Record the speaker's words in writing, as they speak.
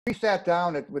we sat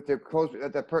down with the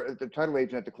title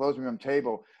agent at the closing room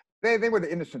table, they were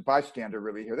the innocent bystander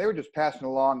really here. They were just passing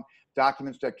along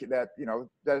documents that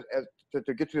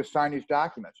to get you to sign these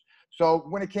documents. So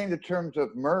when it came to terms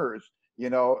of MERS,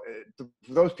 for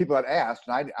those people that asked,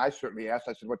 and I certainly asked,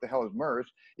 I said, what the hell is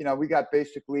MERS? We got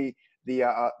basically the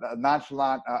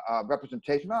nonchalant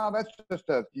representation. Oh, that's just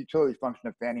a utility function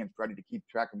of Fannie and Freddie to keep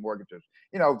track of mortgages.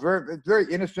 Very,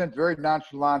 very innocent, very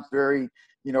nonchalant, very,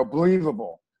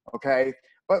 believable. Okay.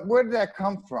 But where did that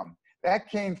come from? That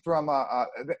came from the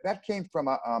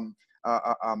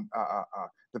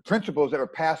principles that were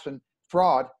passing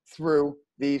fraud through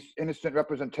these innocent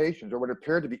representations, or what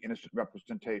appeared to be innocent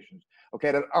representations, okay,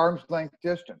 at arm's length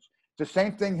distance. It's the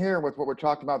same thing here with what we're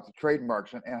talking about, the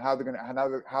trademarks and how they're going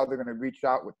to reach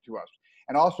out to us,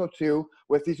 and also too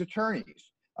with these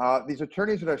attorneys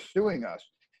that are suing us.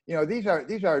 These are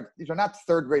not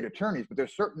third-rate attorneys, but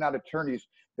there's certain not attorneys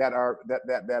that are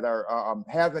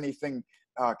have anything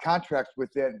contracts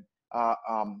within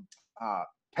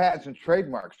patents and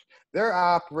trademarks. They're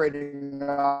operating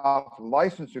off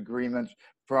license agreements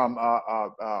from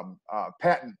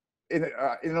patent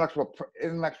intellectual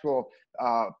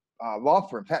law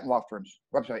firms, patent law firms,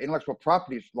 intellectual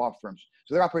properties law firms.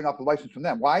 So they're operating off a license from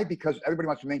them. Why? Because everybody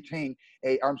wants to maintain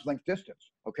a arm's length distance.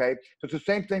 Okay, so it's the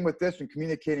same thing with this and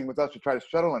communicating with us to try to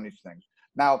settle on these things.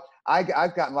 Now, I've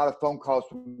gotten a lot of phone calls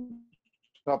from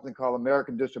something called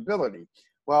American Disability.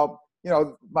 Well,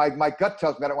 my gut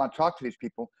tells me I don't want to talk to these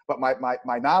people, but my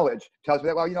knowledge tells me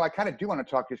that, well, I kind of do want to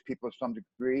talk to these people to some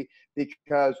degree,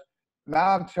 because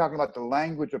now I'm talking about the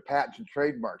language of patents and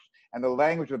trademarks and the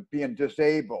language of being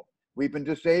disabled. We've been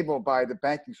disabled by the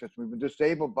banking system. We've been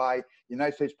disabled by the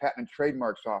United States Patent and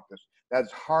Trademarks Office.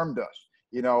 That's harmed us,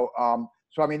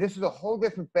 So, I mean, this is a whole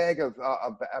different bag of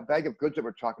goods that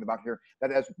we're talking about here.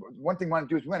 That as one thing we want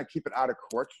to do is we want to keep it out of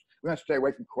courts. We want to stay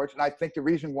away from courts. And I think the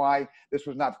reason why this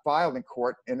was not filed in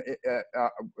court in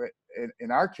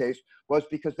our case was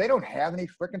because they don't have any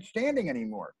freaking standing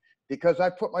anymore. Because I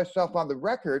put myself on the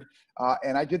record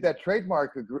and I did that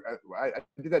trademark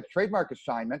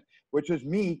assignment, which is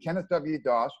me, Kenneth W.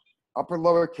 Dost, upper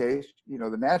lowercase,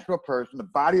 the natural person, the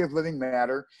body of living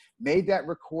matter, made that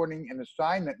recording and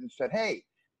assignment and said, hey,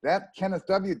 that Kenneth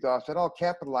W. Dost, that all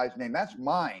capitalized name, that's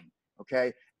mine,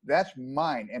 okay? That's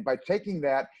mine. And by taking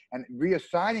that and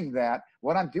reassigning that,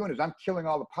 what I'm doing is I'm killing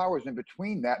all the powers in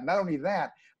between that. And not only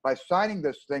that, by signing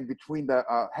this thing between the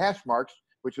hash marks,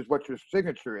 which is what your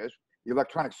signature is, the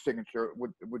electronic signature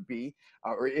would be,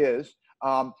 or is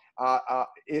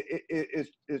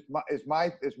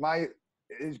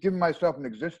giving myself an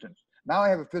existence. Now I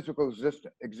have a physical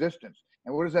existence.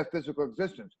 And what is that physical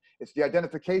existence? It's the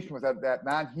identification with that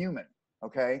non-human,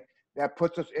 okay? That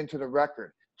puts us into the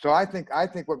record. So I think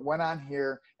what went on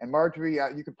here, and Marjorie,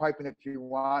 you can pipe in if you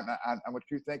want on what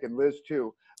you think, and Liz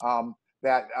too,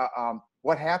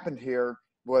 what happened here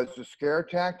was a scare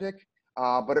tactic,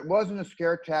 but it wasn't a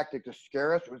scare tactic to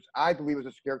scare us. I believe it was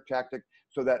a scare tactic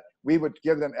so that we would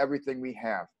give them everything we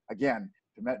have. Again,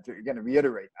 to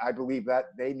reiterate, I believe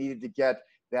that they needed to get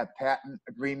that patent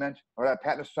agreement or that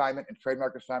patent assignment and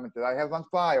trademark assignment that I have on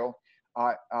file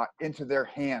into their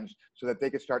hands so that they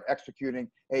could start executing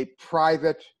a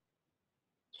private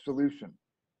solution.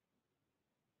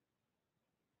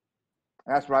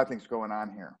 That's what I think is going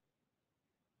on here.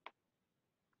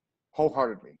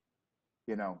 Wholeheartedly,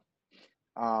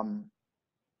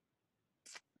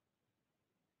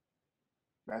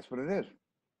 that's what it is.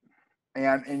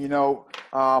 And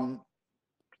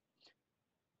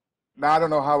now I don't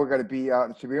know how we're going to be.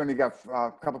 So we only got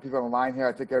a couple people on the line here.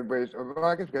 I think everybody's. Well,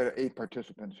 I guess we got 8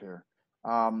 participants here.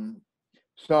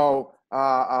 So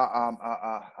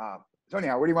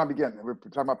anyhow, where do you want to begin? We're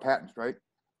talking about patents, right?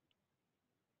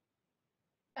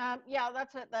 Yeah,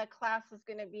 that's what the class is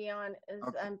going to be on, is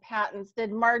okay. Patents.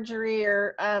 Did Marjorie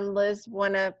or Liz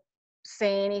want to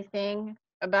say anything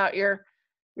about your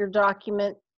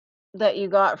document that you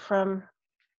got from?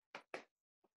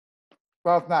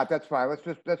 Well, if not, that's fine. Let's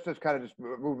just kind of just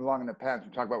move along in the patents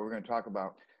and talk about what we're going to talk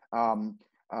about, and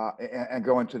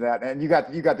go into that. And you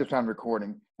got this on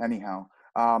recording anyhow.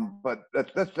 But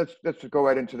let's go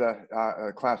right into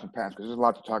the class of patents, because there's a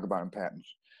lot to talk about in patents.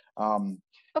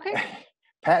 Okay.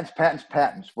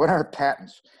 Patents. What are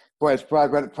patents? Boy, it's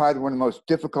probably one of the most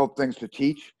difficult things to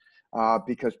teach,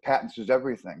 because patents is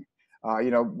everything.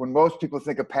 When most people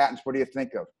think of patents, what do you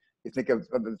think of? You think of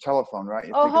the telephone, right?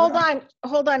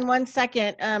 Hold on 1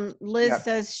 second. Liz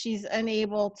says she's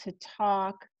unable to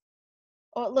talk.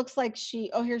 Oh, it looks like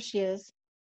here she is.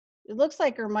 It looks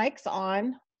like her mic's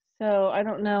on, so I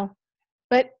don't know.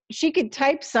 But she could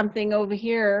type something over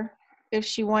here if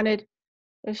she wanted.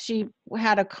 if she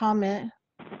had a comment.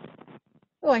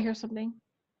 Oh, I hear something.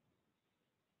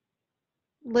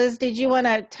 Liz, did you want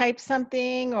to type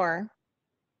something or?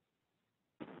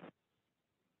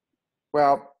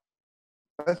 Well,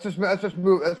 let's just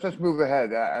move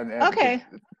ahead. Okay.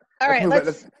 All Let's right, move it.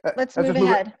 let's Let's move just move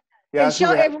it. ahead. Yeah, And let's move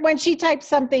she'll, ahead. when she types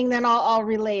something, then I'll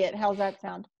relay it. How's that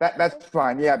sound? That's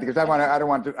fine. Yeah, because Okay. I don't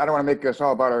want to make this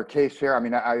all about our case here. I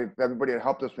mean, everybody that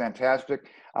helped us, fantastic.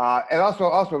 And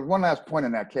also one last point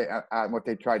on that case, what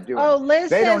they tried doing. Oh,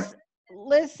 They don't.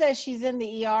 Liz says she's in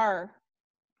the ER.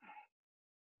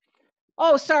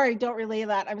 Oh, sorry, don't relay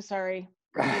that. I'm sorry.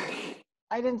 I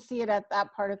didn't see it at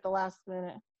that part at the last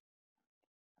minute.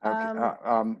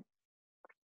 Okay.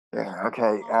 Yeah.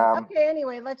 Okay. Okay.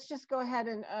 Anyway, let's just go ahead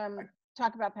and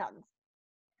talk about patents.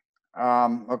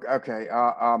 Okay.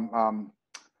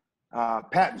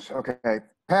 Patents. Okay.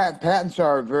 Patents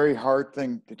are a very hard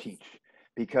thing to teach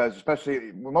because,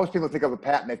 especially when most people think of a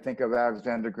patent, they think of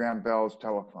Alexander Graham Bell's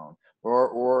telephone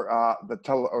or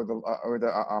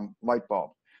the light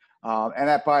bulb, and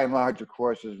that, by and large, of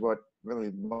course, is what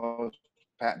really most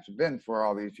patents have been for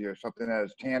all these years. Something that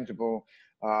is tangible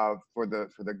for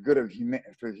the good of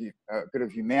good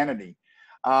of humanity.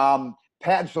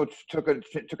 Patents took a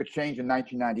change in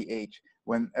 1998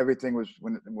 when everything was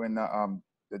when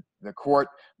the court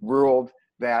ruled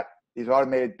that these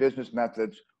automated business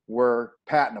methods were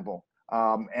patentable,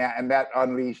 and that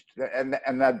unleashed and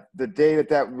that the day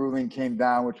that ruling came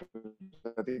down, which was,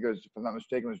 I think it was, if I'm not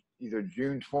mistaken, was either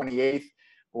June 28th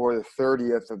or the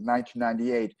 30th of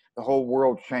 1998. The whole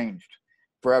world changed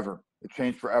forever. It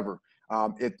changed forever.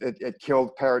 It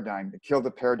killed paradigm. It killed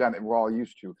the paradigm that we're all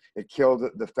used to. It killed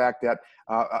the fact that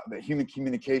the human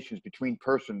communications between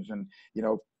persons and,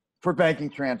 for banking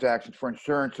transactions, for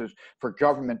insurances, for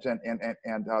government and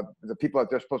the people that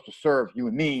they're supposed to serve, you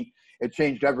and me, it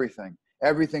changed everything.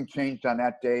 Everything changed on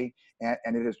that day,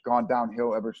 and it has gone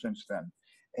downhill ever since then.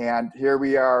 And here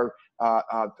we are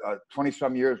 20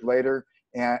 some years later,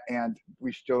 and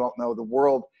we still don't know. The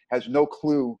world has no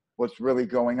clue what's really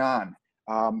going on.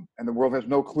 And the world has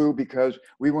no clue because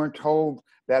we weren't told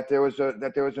that there was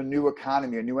a new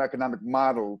economy, a new economic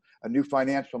model, a new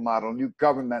financial model, a new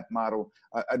government model,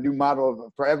 a new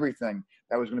model for everything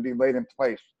that was going to be laid in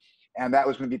place. And that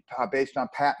was going to be based on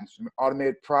patents and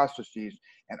automated processes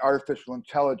and artificial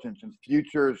intelligence and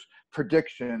futures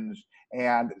predictions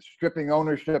and stripping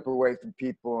ownership away from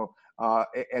people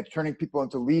and turning people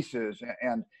into leases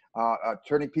and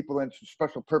turning people into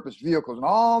special purpose vehicles and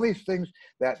all these things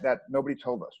that nobody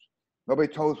told us.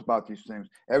 Nobody told us about these things.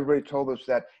 Everybody told us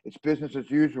that it's business as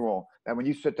usual. That when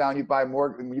you sit down, you buy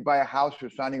when you buy a house,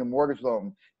 you're signing a mortgage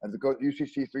loan as the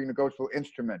UCC 3 negotiable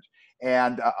instrument.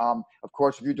 And of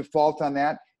course, if you default on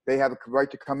that, they have a right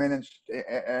to come in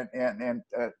and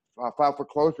file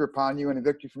foreclosure upon you and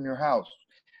evict you from your house.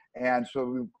 And so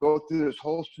we go through this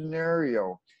whole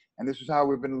scenario. And this is how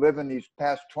we've been living these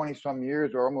past 20 some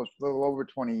years, or almost a little over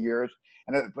 20 years.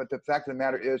 But the fact of the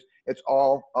matter is, it's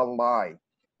all a lie.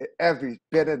 Every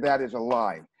bit of that is a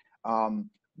lie.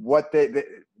 What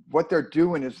they're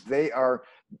doing is they're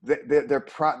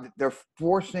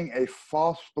forcing a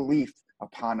false belief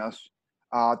upon us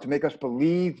to make us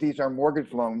believe these are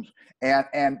mortgage loans, and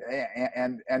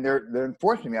they're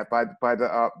enforcing that by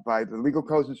the legal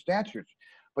codes and statutes.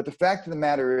 But the fact of the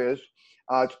matter is,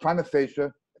 it's prima facie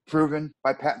proven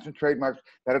by patents and trademarks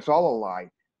that it's all a lie.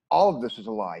 All of this is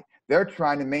a lie. They're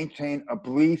trying to maintain a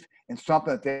belief in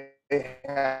something that they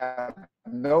have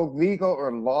no legal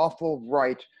or lawful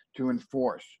right to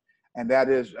enforce, and that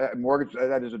is mortgage.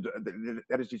 That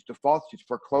is these defaults, these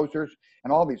foreclosures,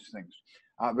 and all these things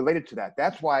related to that.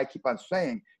 That's why I keep on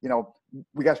saying,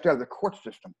 we got to stay out of the court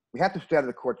system. We have to stay out of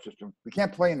the court system. We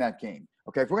can't play in that game.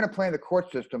 Okay, if we're going to play in the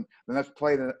court system, then let's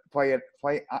play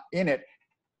in it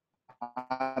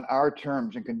on our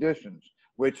terms and conditions,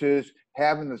 which is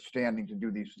having the standing to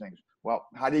do these things. Well,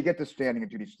 how do you get the standing to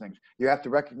do these things? You have to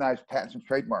recognize patents and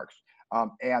trademarks,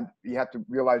 and you have to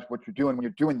realize what you're doing when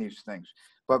you're doing these things.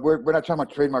 But we're not talking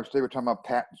about trademarks today. We're talking about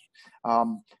patents.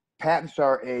 Patents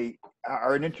are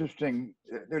an interesting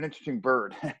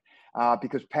bird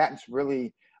because patents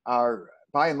really are,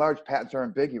 by and large, patents are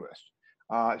ambiguous,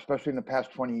 especially in the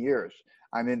past 20 years.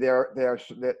 I mean, they're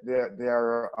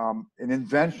an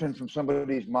invention from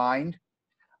somebody's mind.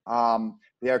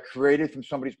 They are created from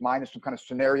somebody's mind as some kind of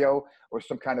scenario or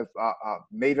some kind of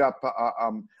made up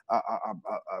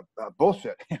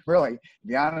bullshit, really, to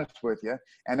be honest with you.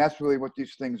 And that's really what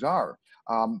these things are.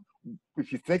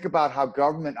 If you think about how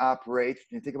government operates,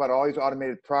 and you think about all these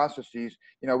automated processes,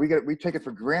 we take it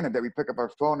for granted that we pick up our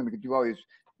phone and we can do all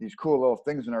these cool little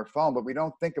things in our phone, but we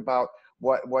don't think about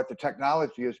what the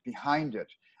technology is behind it.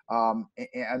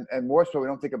 And more so, we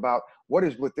don't think about what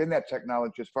is within that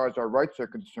technology as far as our rights are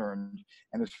concerned,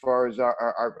 and as far as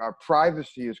our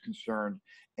privacy is concerned.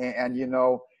 And you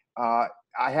know, I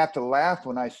have to laugh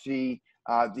when I see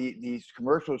these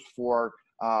commercials for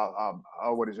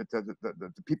what is it?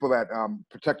 The people that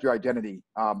protect your identity.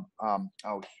 Oh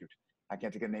shoot, I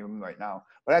can't think of the name of them right now.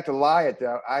 But I have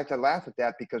to I have to laugh at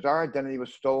that because our identity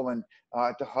was stolen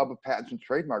at the hub of patents and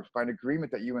trademarks by an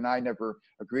agreement that you and I never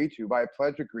agreed to, by a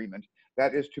pledge agreement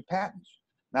that is to patents.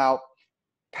 Now,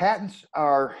 patents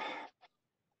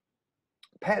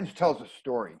tells a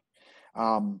story.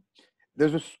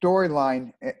 There's a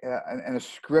storyline and a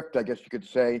script, I guess you could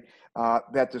say,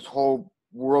 that this whole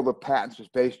world of patents is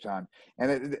based on,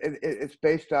 and it's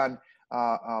based on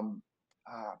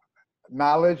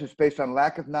knowledge. It's based on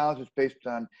lack of knowledge. It's based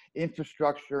on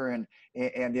infrastructure and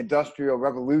the industrial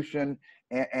revolution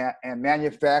and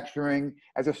manufacturing.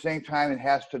 At the same time, it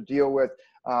has to deal with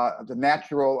the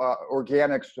natural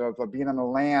organics of being on the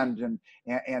land, and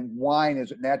wine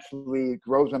as it naturally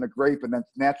grows on a grape and then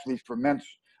naturally ferments.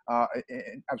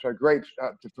 Grapes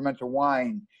to ferment a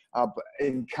wine,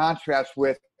 in contrast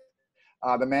with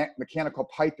the mechanical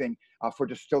piping for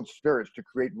distilled spirits to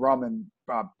create rum and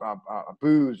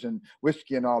booze and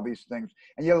whiskey and all these things.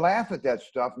 And you laugh at that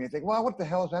stuff and you think, well, what the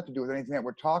hell does that have to do with anything that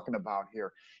we're talking about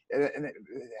here? And it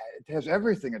has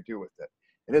everything to do with it.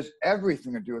 It has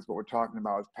everything to do with what we're talking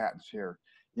about with patents here.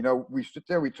 You know, we sit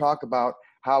there, we talk about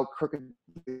how crooked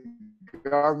the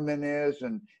government is,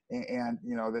 and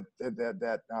you know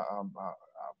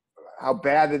how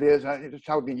bad it is, and just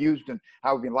how it's being used and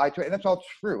how it's being lied to, and that's all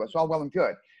true. That's all well and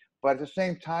good. But at the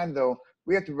same time, though,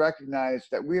 we have to recognize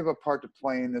that we have a part to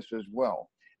play in this as well.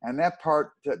 And that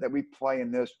part that we play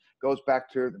in this goes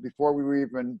back to before we were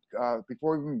even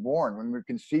born, when we were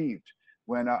conceived,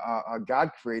 when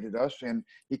God created us, and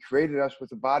He created us with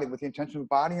the intention of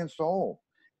body and soul.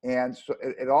 And so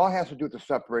it all has to do with the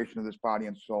separation of this body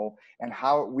and soul, and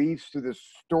how it weaves through this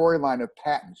storyline of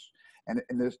patents and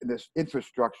this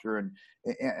infrastructure and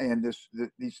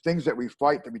these things that we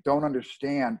fight that we don't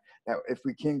understand. That if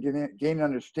we can gain an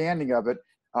understanding of it,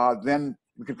 then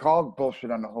we could call it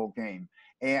bullshit on the whole game.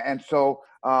 And so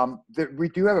we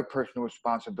do have a personal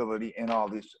responsibility in all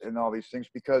these things,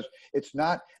 because it's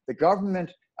not the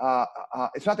government.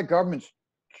 It's not the government's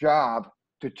job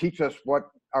to teach us what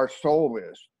our soul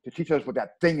is, to teach us what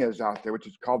that thing is out there, which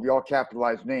is called the all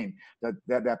capitalized name,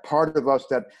 that part of us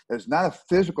that is not a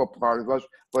physical part of us,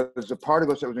 but is a part of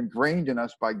us that was ingrained in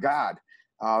us by God.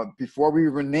 Before we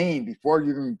were named, before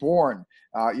you were born,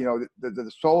 you know,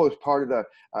 the soul is part of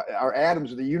our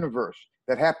atoms of the universe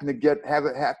that happen to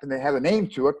have a name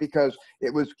to it because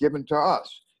it was given to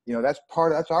us. You know, that's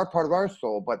our part of our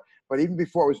soul. But even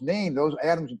before it was named, those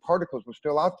atoms and particles were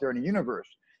still out there in the universe.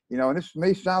 You know, and this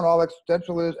may sound all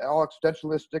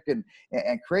existentialistic and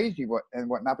crazy and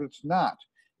whatnot, but it's not.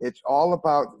 It's all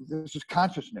about, this is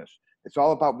consciousness. It's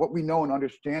all about what we know and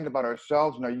understand about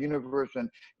ourselves and our universe and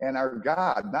our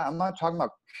God. I'm not talking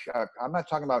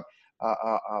about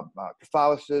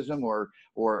Catholicism or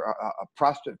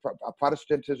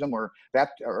Protestantism or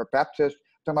Baptist.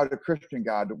 I'm talking about the Christian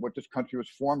God, what this country was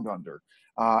formed under,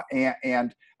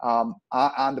 and on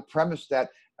the premise that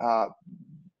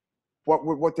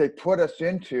what they put us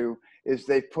into is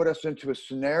they put us into a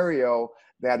scenario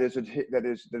that is an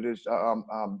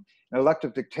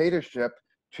elective dictatorship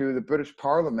to the British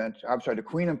Parliament. I'm sorry, the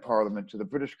Queen and Parliament, to the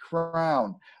British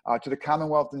Crown, to the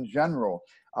Commonwealth in general.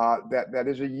 That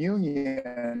is a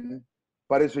union,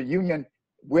 but it's a union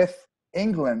with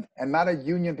England and not a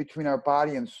union between our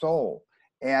body and soul.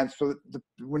 And so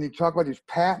when you talk about these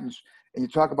patents and you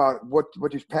talk about what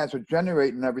these patents are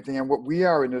generating and everything and what we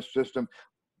are in this system,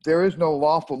 there is no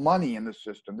lawful money in the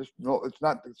system. The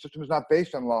system is not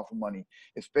based on lawful money.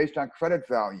 It's based on credit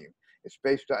value. It's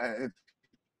based on,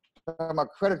 talking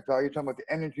about credit value, talking about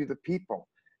the energy of the people.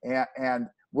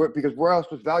 Because where else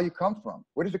does value come from?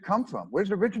 Where does it come from? Where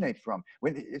does it originate from?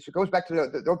 It goes back to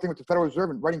the old thing with the Federal Reserve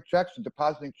and writing checks and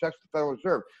depositing checks to the Federal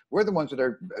Reserve. We're the ones that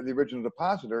are the original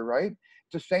depositor, right?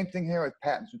 It's the same thing here with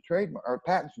patents and trademarks,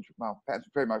 patents and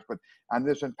trademarks, but on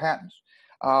this and patents.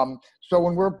 So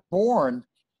when we're born,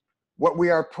 what we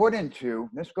are put into,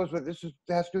 has to do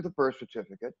with the birth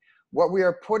certificate. What we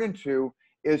are put into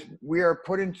is we are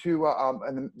put into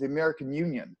the American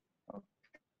Union.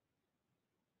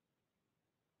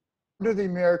 Under the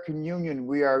American Union,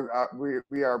 we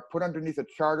are put underneath a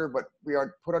charter, but we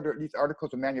are put underneath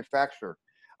articles of manufacture.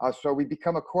 So we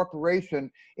become a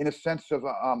corporation in a sense of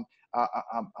a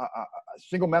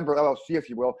single member LLC, if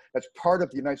you will, that's part of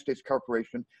the United States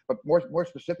Corporation, but more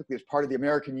specifically as part of the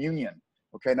American Union.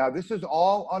 Okay, now this is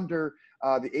all under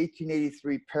the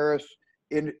 1883 Paris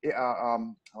let's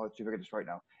see if I get this right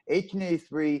now.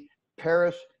 1883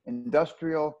 Paris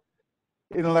Industrial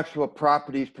Intellectual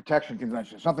Properties Protection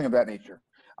Convention, something of that nature,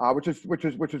 which is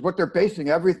what they're basing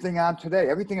everything on today.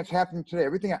 Everything that's happening today,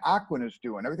 everything that Aquin is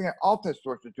doing, everything that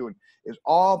Altasource is doing, is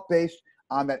all based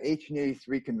on that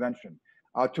 1883 convention,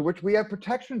 to which we have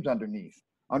protections underneath.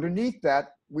 Underneath that,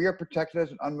 we are protected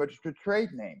as an unregistered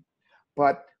trade name.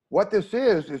 But what this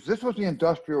is this was the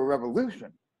Industrial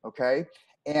Revolution, okay?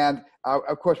 And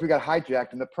of course, we got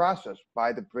hijacked in the process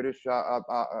by the British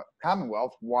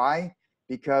Commonwealth. Why?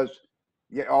 Because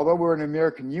although we're an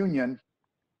American Union,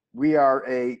 we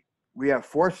have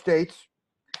 4 states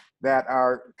that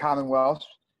are commonwealths,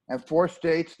 and 4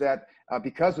 states that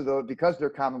because they're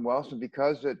commonwealths, and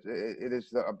because it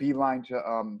is a beeline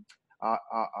to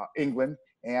England,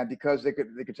 and because they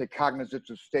could take cognizance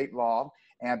of state law,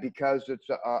 and because it's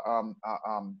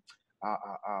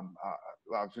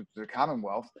the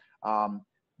Commonwealth,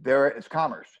 there is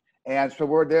commerce, and so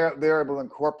they're able to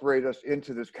incorporate us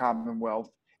into this Commonwealth,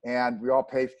 and we all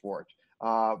pay for it.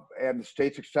 And the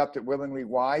states accept it willingly.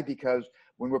 Why? Because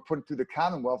when we're put through the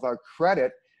Commonwealth, our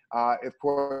credit, of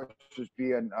course, is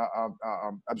being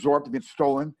absorbed, being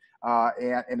stolen,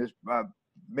 and is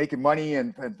making money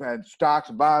and stocks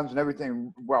and bonds and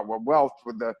everything, wealth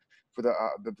for the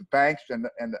banks and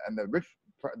the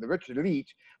rich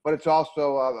elite. But it's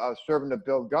also serving to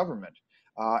build government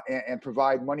and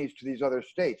provide monies to these other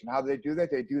states. And how do they do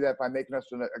that? They do that by making us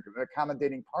an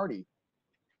accommodating party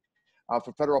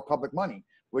for federal public money,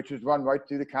 which is run right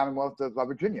through the Commonwealth of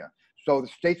Virginia. So the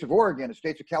states of Oregon, the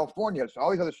states of California, so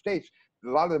all these other states, a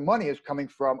lot of the money is coming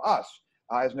from us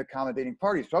as an accommodating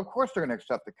party. So of course they're going to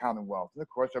accept the Commonwealth. And of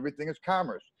course everything is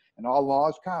commerce, and all law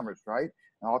is commerce, right?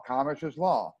 And all commerce is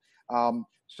law.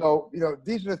 So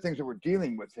these are the things that we're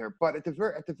dealing with here. But at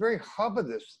the very hub of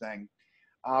this thing,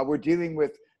 we're dealing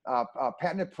with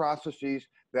patented processes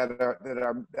that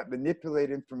manipulate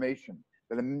information,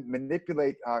 that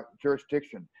manipulate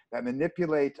jurisdiction, that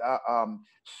manipulate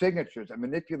signatures, that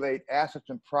manipulate assets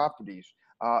and properties,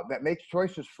 that make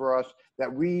choices for us that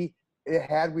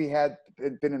had we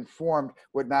been informed,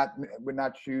 would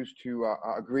not choose to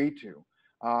agree to.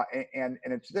 And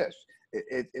it's this.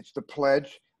 It's the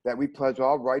pledge that we pledge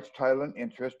all rights, title, and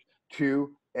interest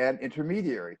to an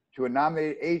intermediary, to a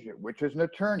nominated agent, which is an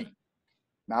attorney.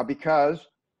 Now, because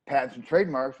patents and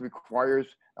trademarks requires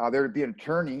there to be an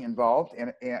attorney involved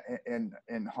in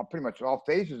pretty much all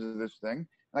phases of this thing.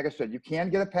 Like I said, you can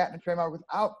get a patent and trademark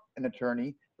without an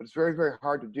attorney, but it's very, very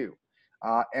hard to do.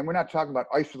 And we're not talking about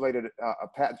isolated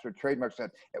patents or trademarks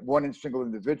that one single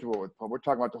individual would put. We're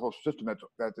talking about the whole system that's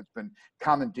been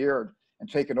commandeered and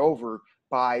taken over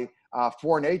by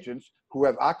foreign agents who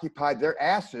have occupied their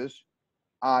asses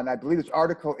on, I believe it's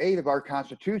Article 8 of our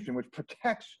Constitution, which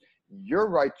protects your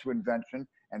right to invention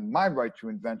and my right to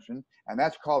invention, and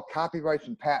that's called copyrights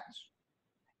and patents.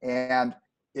 And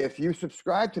if you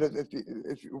subscribe to the,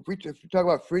 if we talk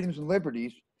about freedoms and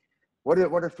liberties, what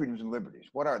are freedoms and liberties?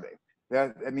 What are they?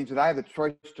 That means that I have the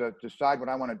choice to decide what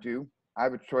I want to do. I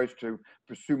have a choice to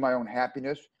pursue my own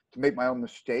happiness, to make my own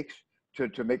mistakes,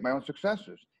 to make my own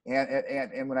successes.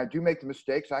 And when I do make the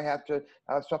mistakes, I have to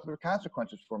suffer the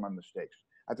consequences for my mistakes.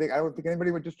 I don't think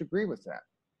anybody would disagree with that.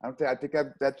 I think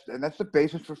that's the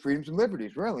basis for freedoms and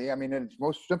liberties, really. I mean, in its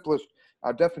most simplest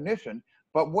definition.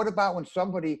 But what about when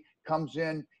somebody comes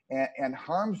in and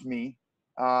harms me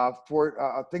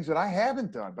for things that I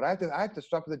haven't done, but I have to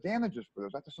suffer the damages for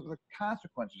those. I have to suffer the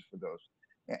consequences for those.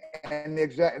 And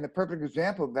the perfect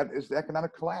example of that is the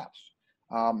economic collapse.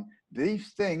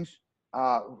 These things,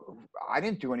 I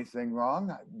didn't do anything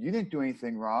wrong. You didn't do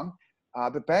anything wrong.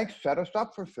 The banks set us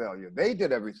up for failure. They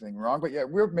did everything wrong, but yet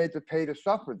we're made to pay to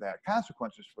suffer that,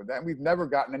 consequences for that. And we've never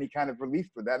gotten any kind of relief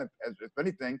for that. If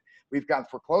anything, we've gotten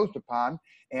foreclosed upon,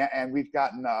 and we've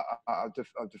gotten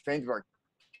defamed of our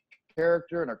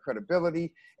character and our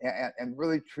credibility, and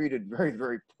really treated very,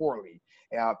 very poorly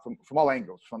from all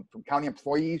angles, from county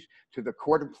employees to the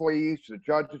court employees, to the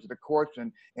judges, to the courts,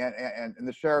 and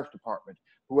the sheriff's department,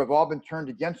 who have all been turned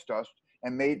against us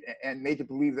and made to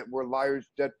believe that we're liars,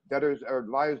 debtors, or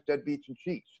liars, deadbeats, and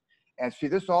cheats. And see,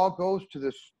 this all goes to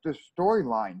this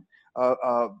storyline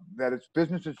that it's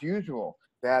business as usual.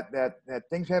 That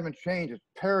things haven't changed. It's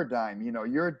paradigm.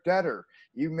 You're a debtor.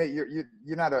 You're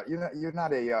not a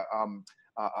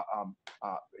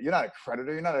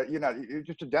creditor. You're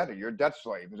just a debtor. You're a debt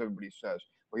slave, as everybody says.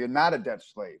 Well, you're not a debt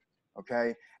slave.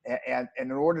 Okay. And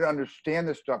in order to understand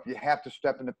this stuff, you have to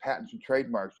step into patents and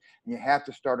trademarks, and you have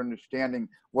to start understanding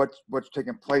what's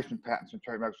taking place in patents and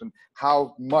trademarks and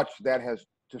how much that has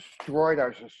destroyed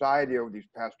our society over these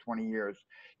past 20 years.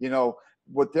 You know,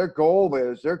 what their goal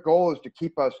is to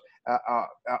keep us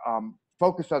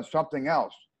focused on something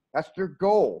else. That's their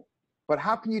goal. But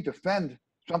how can you defend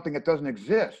something that doesn't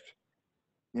exist?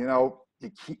 You know,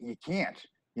 you can't.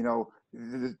 You know,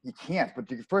 you can't. But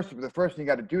the first thing you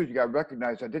got to do is you got to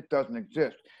recognize that it doesn't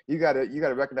exist. You got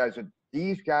to recognize that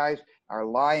these guys are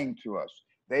lying to us.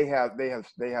 It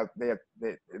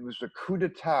was a coup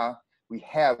d'etat. We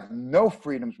have no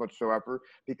freedoms whatsoever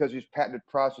because these patented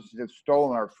processes have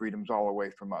stolen our freedoms all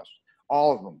away from us,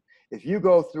 all of them. If you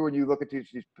go through and you look at these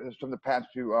some of the patents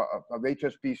of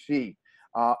HSBC,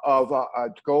 of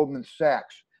Goldman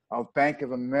Sachs, of Bank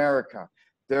of America,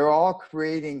 they're all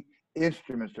creating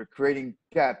instruments. They're creating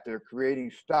debt. They're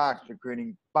creating stocks. They're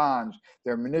creating bonds.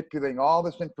 They're manipulating all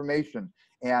this information,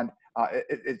 and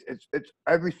it's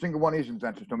every single one of these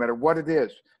inventions, no matter what it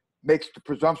is, makes the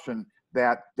presumption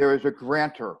that there is a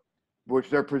grantor, which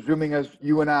they're presuming as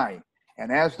you and I. And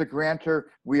as the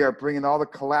grantor, we are bringing all the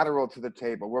collateral to the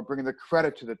table. We're bringing the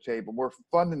credit to the table. We're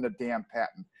funding the damn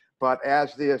patent. But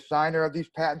as the assigner of these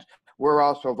patents, we're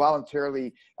also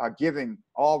voluntarily giving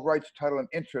all rights, title, and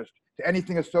interest to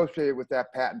anything associated with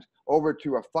that patent over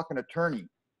to a fucking attorney,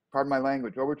 pardon my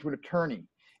language, over to an attorney.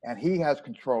 And he has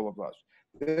control of us.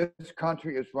 This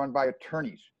country is run by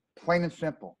attorneys, plain and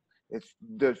simple.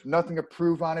 There's nothing to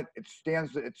prove on it. It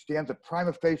stands a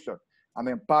prima facie on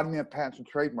the embodiment of patents and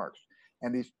trademarks.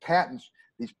 And these patents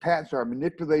are a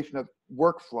manipulation of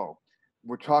workflow.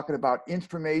 We're talking about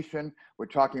information. We're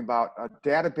talking about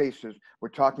databases. We're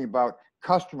talking about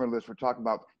customer lists. We're talking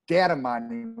about data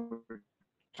mining. We're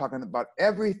talking about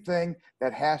everything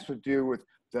that has to do with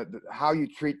how you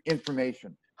treat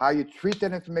information, how you treat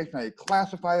that information, how you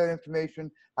classify that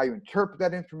information, how you interpret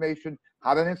that information,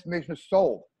 how that information is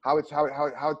sold, how it's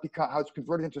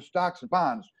converted into stocks and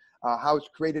bonds, how it's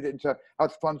created into how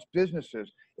it funds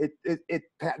businesses. It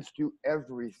patents do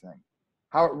everything.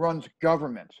 How it runs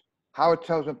government, how it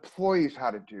tells employees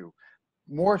how to do.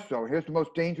 More so, here's the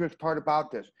most dangerous part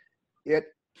about this. It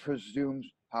presumes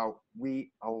how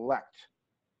we elect.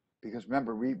 Because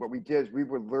remember, what we did is we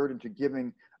were lured into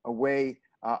giving away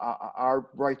our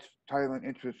rights, title, and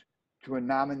interest to a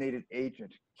nominated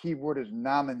agent. Keyword is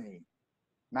nominee.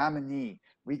 Nominee.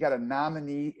 We got a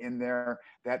nominee in there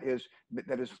that is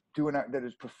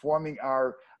performing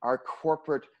our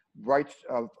corporate rights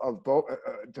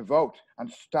to vote on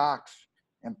stocks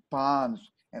and bonds,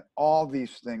 and all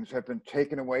these things have been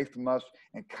taken away from us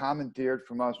and commandeered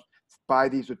from us by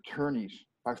these attorneys,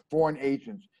 by foreign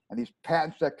agents. And these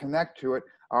patents that connect to it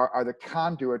are the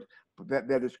conduit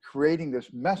that is creating this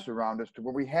mess around us to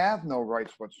where we have no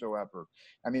rights whatsoever.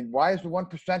 I mean, why has the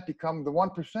 1% become the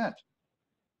 1%?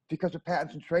 Because of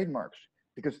patents and trademarks,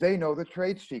 because they know the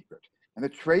trade secret. And the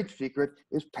trade secret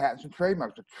is patents and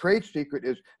trademarks. The trade secret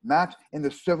is not in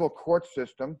the civil court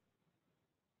system.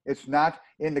 It's not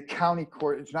in the county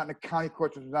court. It's not in the county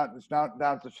courts. It's not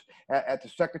down at the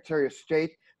Secretary of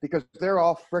State, because they're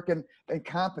all frickin'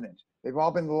 incompetent. They've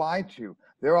all been lied to.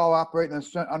 They're all operating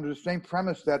under the same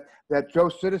premise that Joe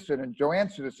Citizen and Joanne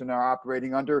Citizen are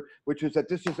operating under, which is that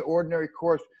this is the ordinary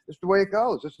course. This is the way it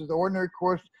goes. This is the ordinary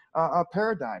course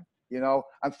paradigm. You know,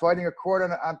 I'm fighting a court,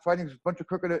 and I'm fighting a bunch of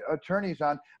crooked attorneys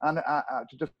to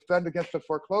defend against the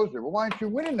foreclosure. Well, why aren't you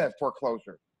winning that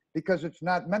foreclosure? Because it's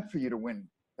not meant for you to win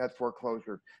that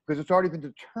foreclosure, because it's already been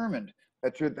determined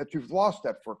that you've lost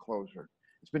that foreclosure.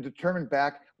 It's been determined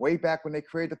way back when they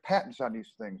created the patents on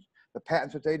these things. The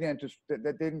patents that they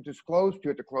didn't disclose to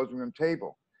you at the closing room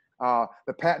table.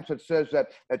 The patents that says that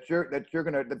they're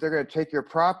gonna take your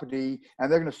property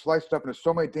and they're gonna slice it up into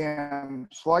so many damn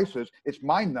slices. It's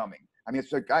mind numbing. I mean,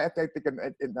 it's like I think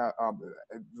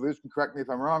Liz can correct me if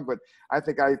I'm wrong, but I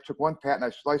think I took one patent, I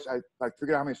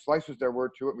figured out how many slices there were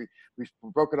to it. We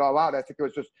broke it all out. I think it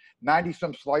was just 90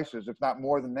 some slices, if not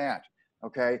more than that.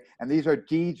 Okay, and these are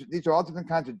deeds. These are all different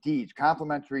kinds of deeds: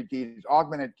 complementary deeds,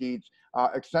 augmented deeds,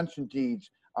 extension deeds,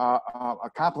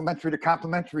 complementary to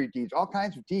complementary deeds. All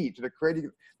kinds of deeds that are created.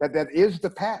 That is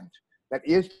the patent. That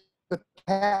is the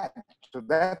patent. So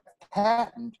that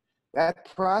patent,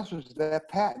 that process, that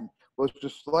patent was to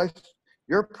slice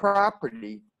your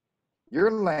property,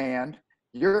 your land,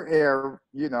 your air,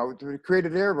 you know, to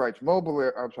created air rights, mobile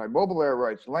air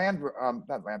rights,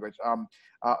 not land rights,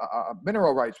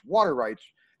 mineral rights, water rights,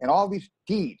 and all these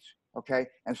deeds, okay,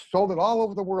 and sold it all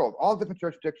over the world, all different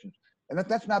jurisdictions. And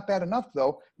that's not bad enough,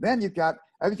 though. Then you've got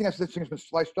everything else. This thing's been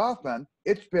sliced off. Then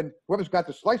it's been, whoever's got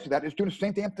the slice of that is doing the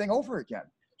same damn thing over again.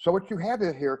 So what you have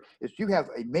here is you have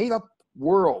a made-up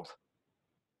world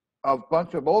of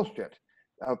bunch of bullshit.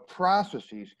 of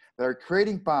processes that are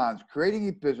creating bonds, creating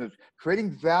a business,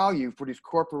 creating value for these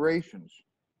corporations,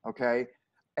 okay?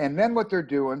 And then what they're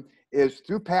doing is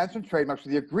through patents and trademarks,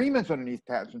 the agreements underneath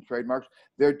patents and trademarks,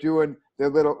 they're doing their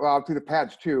little, through the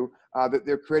patents too, that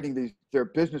they're creating their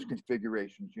business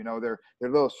configurations, you know, their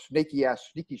little sneaky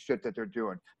shit that they're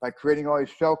doing by creating all these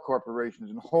shell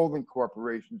corporations and holding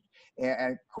corporations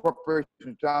and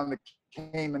corporations down the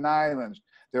Cayman Islands.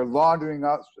 They're laundering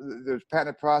us. There's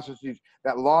patent processes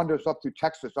that launder us up through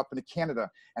Texas, up into Canada,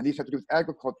 and these have to do with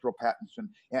agricultural patents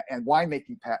and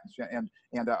winemaking patents and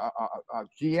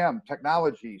GM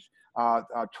technologies,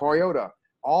 Toyota,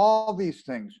 all these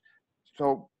things.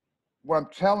 So what I'm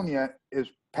telling you is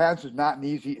patents is not an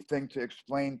easy thing to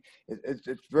explain. It's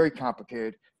very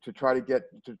complicated to try to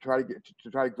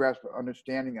grasp an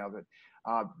understanding of it.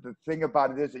 The thing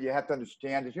about it is that you have to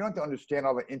understand is you don't have to understand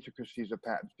all the intricacies of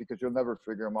patents because you'll never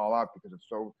figure them all out because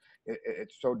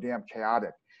it's so damn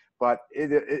chaotic. But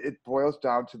it boils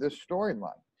down to this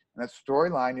storyline. And that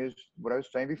storyline is what I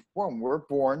was saying before. When we're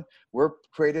born, we're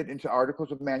created into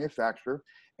articles of manufacture,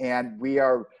 and we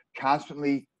are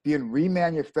constantly being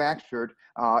remanufactured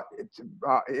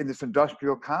in this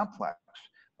industrial complex.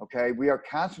 Okay, we are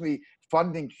constantly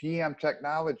funding GM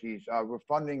Technologies. We're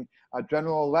funding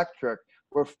General Electric.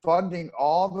 We're funding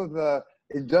all of the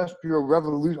industrial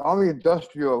revolution, all the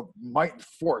industrial might and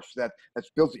force that's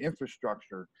built the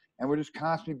infrastructure. And we're just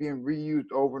constantly being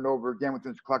reused over and over again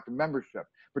within this collective membership.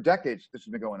 For decades, this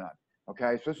has been going on.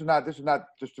 Okay, so this is not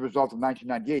just the result of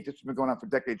 1998. This has been going on for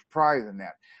decades prior than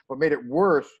that. What made it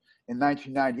worse in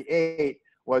 1998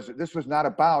 was that this was not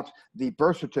about the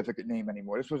birth certificate name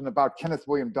anymore. This wasn't about Kenneth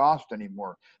William Dost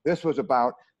anymore. This was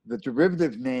about the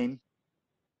derivative name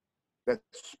that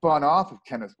spun off of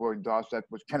Kenneth William Dost, that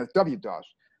was Kenneth W. Dost,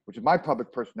 which is my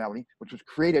public personality, which was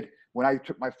created when I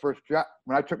took my first job,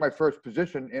 when I took my first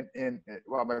position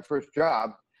my first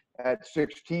job at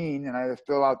 16, and I had to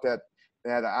fill out that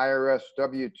IRS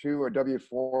W-2 or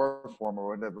W-4 form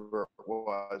or whatever it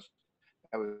was.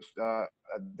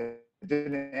 They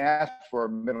didn't ask for a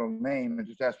middle name, it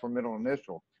just asked for a middle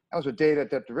initial. That was the day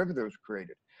that derivative was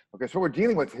created. Okay, so what we're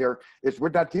dealing with here is we're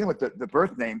not dealing with the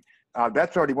birth name.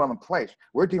 That's already well in place.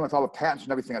 We're dealing with all the patents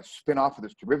and everything that spin off of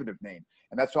this derivative name.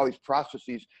 And that's all these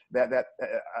processes that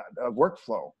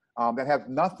workflow that have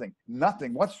nothing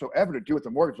whatsoever to do with the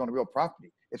mortgage on the real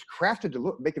property. It's crafted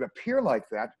to make it appear like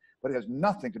that, but it has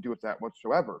nothing to do with that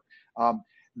whatsoever.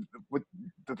 With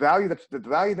the value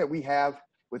that we have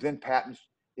within patents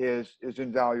is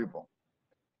invaluable.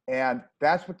 And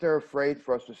that's what they're afraid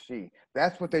for us to see.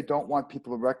 That's what they don't want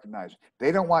people to recognize.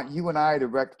 They don't want you and I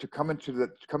to come into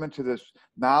this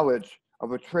knowledge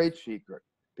of a trade secret.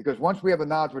 Because once we have the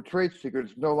knowledge of a trade secret,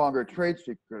 it's no longer a trade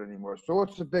secret anymore. So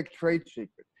what's the big trade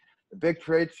secret? The big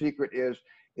trade secret is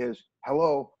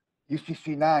hello,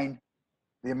 UCC 9.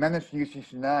 The amendments to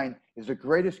UCC 9 is the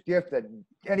greatest gift that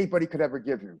anybody could ever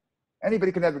give you.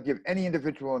 Anybody could ever give any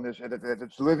individual in this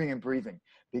that's living and breathing,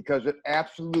 because it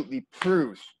absolutely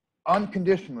proves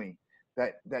unconditionally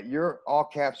that your all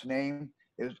caps name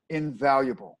is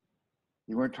invaluable.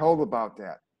 You weren't told about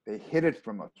that. They hid it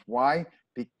from us. Why?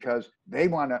 Because they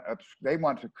want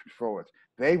to control it.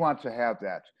 They want to have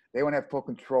that. They want to have full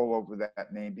control over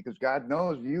that name, because God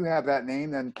knows you have that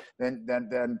name, then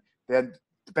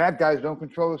the bad guys don't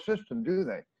control the system, do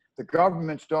they? The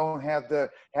governments don't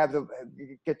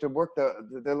get to work the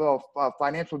little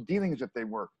financial dealings that they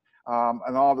work,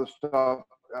 and all this stuff,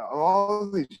 all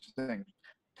of these things.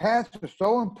 Patents are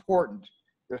so important.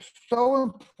 They're so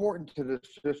important to the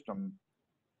system.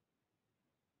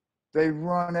 They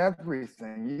run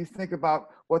everything. You think about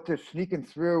what they're sneaking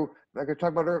through, like I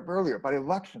talked about earlier, about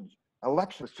elections,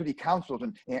 city councils,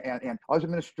 and all these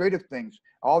administrative things,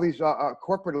 all these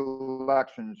corporate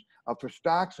elections for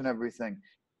stocks and everything.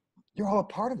 You're all a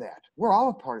part of that. We're all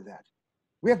a part of that.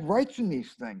 We have rights in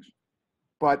these things,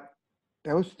 but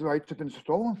those rights have been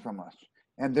stolen from us,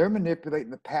 and they're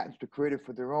manipulating the patents to create it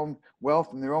for their own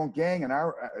wealth and their own gain and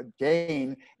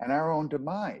our own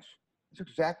demise. That's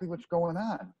exactly what's going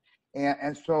on.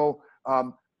 And so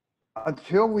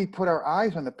until we put our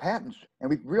eyes on the patents and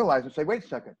we realize and say, wait a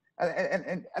second,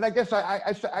 and I guess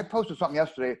I posted something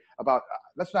yesterday about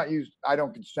let's not use I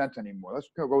don't consent anymore. Let's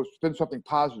go spin something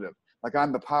positive, like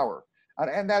I'm the power.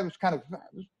 And that was kind of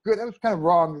good. That was kind of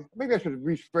wrong. Maybe I should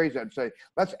rephrase that and say,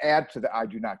 let's add to the I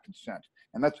do not consent.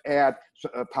 And let's add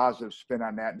a positive spin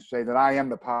on that and say that I am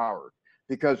the power.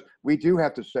 Because we do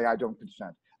have to say I don't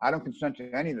consent. I don't consent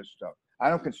to any of this stuff. I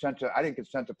didn't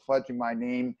consent to pledging my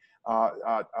name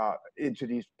into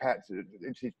these patents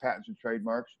and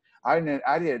trademarks. I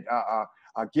didn't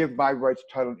give my rights,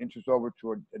 title, and interest over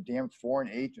to a damn foreign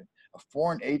agent. A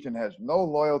foreign agent has no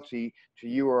loyalty to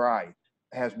you or I,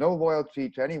 has no loyalty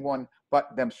to anyone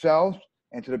but themselves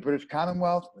and to the British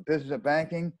Commonwealth, the business of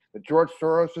banking, the George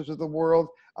Soroses of the world.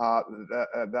 I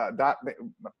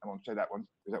won't say that one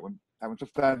because that one's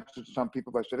offensive to some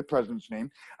people, but I say the president's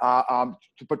name.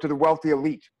 But to the wealthy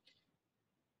elite.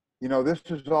 You know, this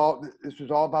is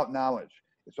all about knowledge.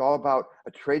 It's all about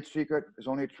a trade secret is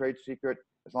only a trade secret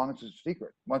as long as it's a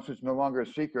secret. Once it's no longer a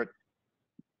secret,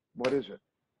 what is it?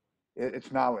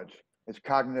 It's knowledge. It's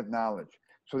cognitive knowledge.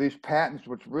 So these patents,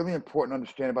 what's really important to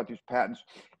understand about these patents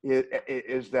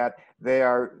is that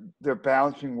they're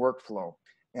balancing workflow,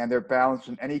 and they're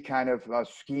balancing any kind of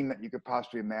scheme that you could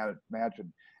possibly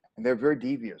imagine. And they're very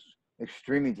devious,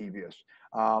 extremely devious.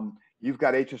 You've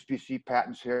got HSBC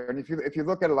patents here, and if you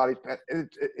look at a lot of these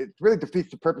patents, it really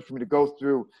defeats the purpose for me to go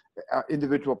through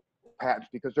individual patents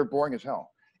because they're boring as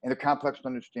hell and they're complex to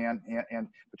understand.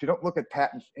 But you don't look at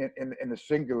patents in the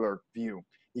singular view.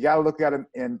 You got to look at them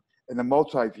in the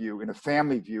multi-view, in a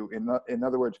family view. In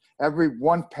other words, every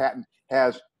one patent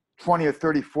has 20 or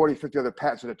 30, 40, 50 other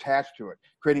patents that attach to it,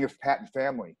 creating a patent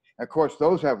family. And of course,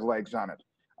 those have legs on it.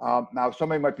 Now,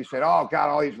 somebody might be saying, oh, God,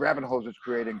 all these rabbit holes it's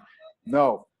creating.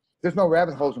 No, there's no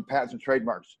rabbit holes in patents and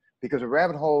trademarks because a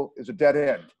rabbit hole is a dead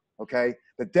end, okay?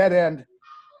 The dead end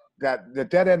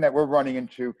that we're running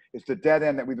into is the dead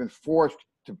end that we've been forced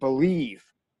to believe,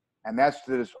 and that's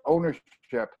to this ownership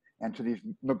and to these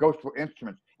negotiable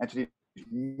instruments and to these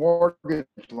mortgage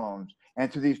loans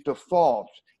and to these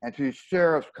defaults and to these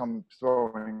sheriffs come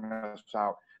throwing us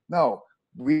out. No,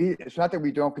 it's not that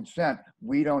we don't consent.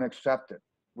 We don't accept it.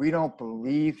 We don't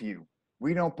believe you.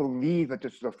 We don't believe that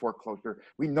this is a foreclosure.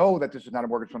 We know that this is not a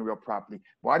mortgage on real property.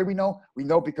 Why do we know? We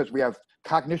know because we have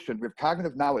cognition, we have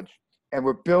cognitive knowledge, and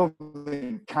we're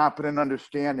building competent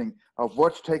understanding of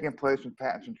what's taking place in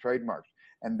patents and trademarks.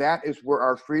 And that is where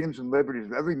our freedoms and liberties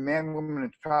of every man, woman,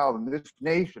 and child in this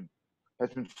nation has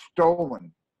been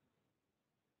stolen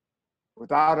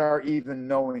without our even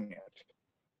knowing it.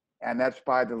 And that's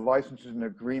by the licenses and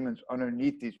agreements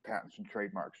underneath these patents and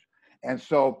trademarks. And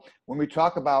so when we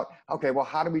talk about, okay, well,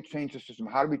 how do we change the system?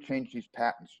 How do we change these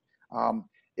patents?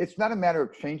 It's not a matter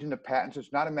of changing the patents.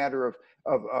 It's not a matter of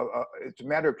it's a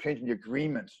matter of changing the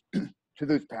agreements to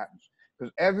those patents.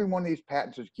 Because every one of these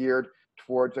patents is geared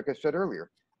towards, like I said earlier,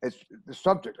 it's the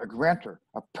subject, a grantor,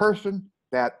 a person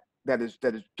that is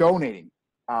donating,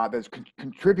 that is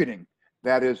contributing,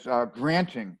 that is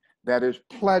granting, that is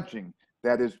pledging,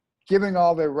 that is giving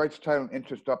all their rights, title, and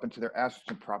interest up into their assets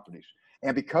and properties.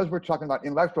 And because we're talking about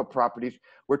intellectual properties,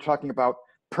 we're talking about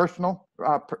we're talking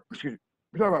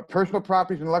about personal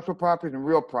properties, intellectual properties, and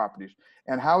real properties.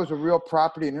 And how is a real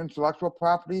property an intellectual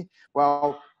property?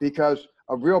 Well, because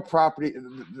a real property,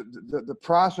 the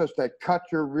process that cut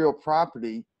your real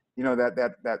property, you know, that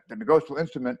the negotiable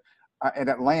instrument and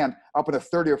that land up into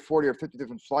 30 or 40 or 50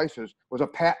 different slices was a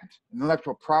patent, an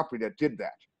intellectual property that did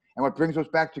that. And what brings us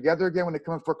back together again when they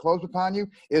come and foreclose upon you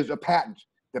is a patent.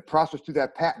 The process through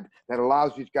that patent that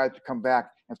allows these guys to come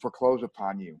back and foreclose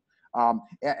upon you.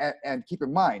 And keep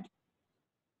in mind,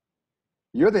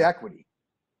 you're the equity.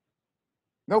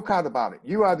 No doubt about it.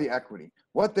 You are the equity.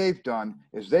 What they've done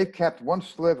is they've kept one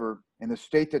sliver in the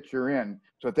state that you're in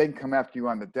so that they can come after you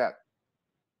on the debt.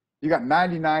 You got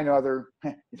 99 other,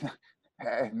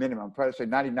 minimum, I'm trying to say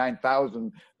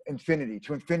 99,000 infinity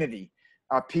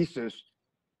pieces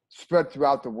spread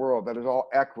throughout the world. That is all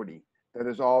equity.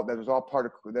 It's all part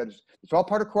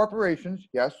of corporations.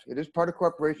 Yes, it is part of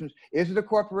corporations. Is it a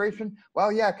corporation?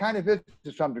 Well, yeah, it kind of is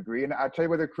to some degree. And I'll tell you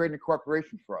where they're creating a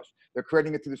corporation for us. They're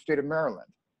creating it through the state of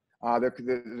Maryland. There's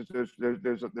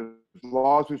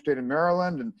laws through the state of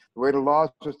Maryland, and the way the laws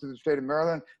are through the state of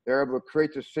Maryland, they're able to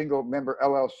create this single member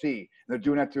LLC. And they're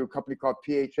doing that through a company called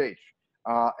PHH.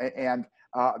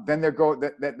 Then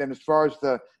as far as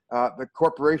the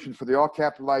corporation for the all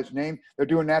capitalized name, they're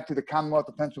doing that through the Commonwealth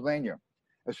of Pennsylvania.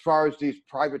 As far as these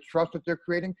private trusts that they're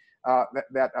creating, these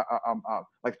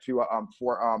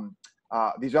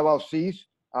LLCs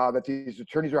that these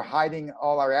attorneys are hiding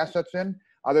all our assets in,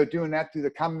 they're doing that through the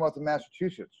Commonwealth of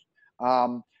Massachusetts.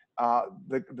 The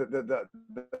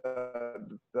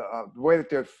way that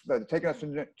they're taking us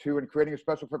into and creating a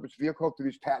special purpose vehicle through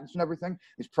these patents and everything,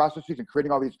 these processes, and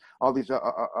creating all these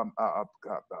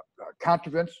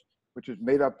contravents, which is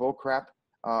made up bull crap,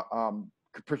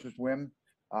 capricious whim,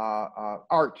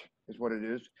 art is what it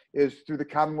is through the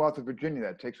Commonwealth of Virginia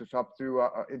that takes us up through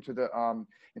into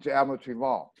admiralty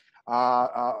law.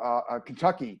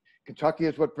 Kentucky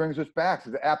is what brings us back to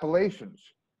the Appalachians.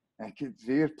 And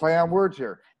see, it's play on words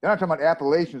here. They're not talking about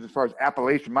Appalachians as far as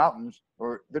Appalachian Mountains,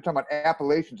 or they're talking about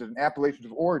Appalachians as an Appalachians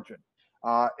of origin.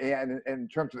 And in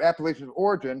terms of appellation's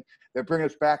origin, they're bringing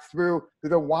us back through to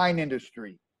the wine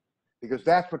industry, because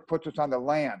that's what puts us on the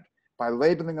land. By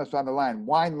labeling us on the land,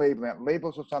 wine labeling, it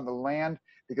labels us on the land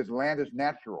because land is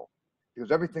natural.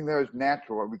 Because everything there is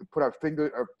natural. We can put our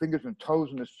fingers and toes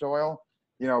in the soil.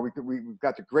 You know, we've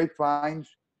got the grapevines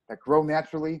that grow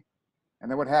naturally. And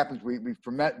then what happens? We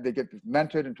ferment, they get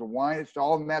fermented into wine. It's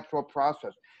all a natural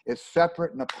process. It's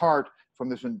separate and apart from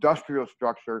this industrial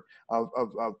structure of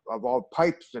all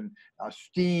pipes and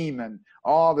steam and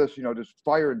all this, you know, this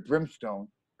fire and brimstone.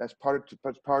 That's part of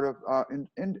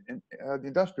the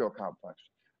industrial complex.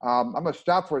 I'm going to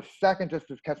stop for a second just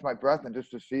to catch my breath and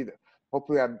just to see that.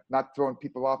 Hopefully, I'm not throwing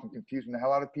people off and confusing the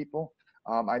hell out of people.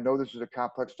 I know this is a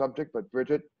complex subject, but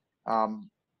Bridget,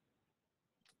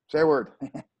 say a word.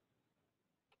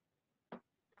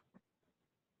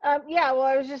 Yeah, well,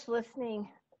 I was just listening.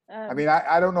 I mean,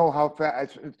 I don't know how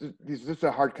fast. This is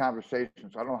a hard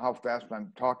conversation, so I don't know how fast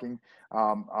I'm talking.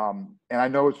 And I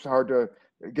know it's hard to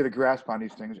get a grasp on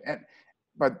these things.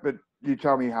 But you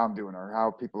tell me how I'm doing or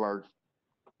how people are.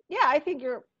 Yeah, I think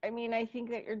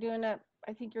that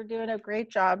you're doing a great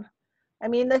job. I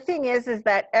mean, the thing is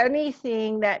that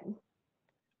anything that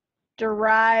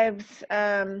derives,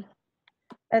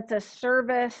 that's a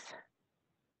service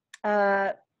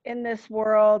in this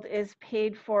world is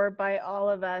paid for by all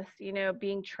of us, you know,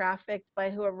 being trafficked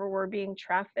by whoever we're being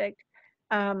trafficked.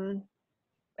 And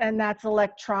that's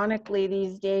electronically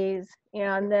these days. You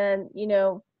know, and then, you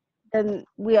know, then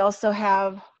we also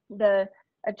have the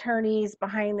attorneys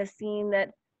behind the scene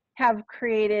that have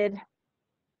created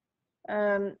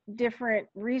different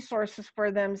resources for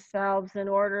themselves in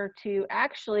order to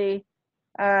actually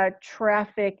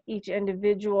traffic each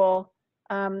individual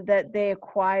that they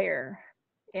acquire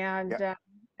and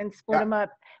split them up.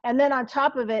 And then on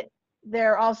top of it,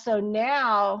 they're also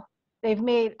now,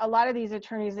 a lot of these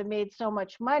attorneys have made so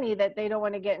much money that they don't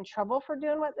want to get in trouble for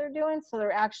doing what they're doing. So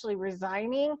they're actually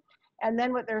resigning. And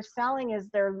then what they're selling is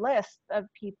their list of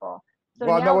people. So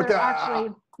now they're actually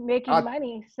making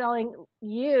money selling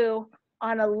you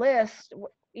on a list,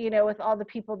 you know, with all the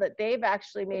people that they've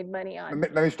actually made money on.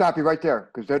 Let me stop you right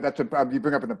there, because you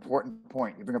bring up an important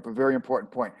point. You bring up a very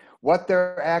important point. What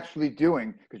they're actually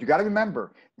doing, because you got to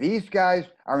remember, these guys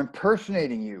are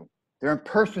impersonating you. They're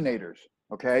impersonators,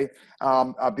 okay?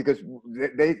 Because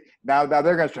now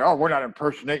they're going to say, "Oh, we're not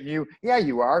impersonating you." Yeah,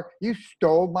 you are. You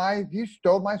stole my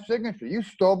signature. You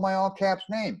stole my all caps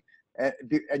name,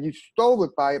 and you stole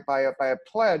it by a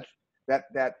pledge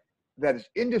that is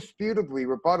indisputably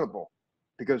rebuttable.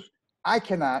 Because I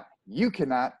cannot, you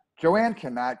cannot, Joanne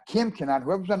cannot, Kim cannot,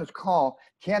 whoever's on this call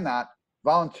cannot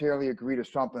voluntarily agree to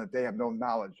something that they have no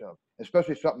knowledge of,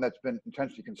 especially something that's been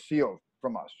intentionally concealed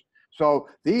from us. So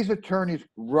these attorneys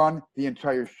run the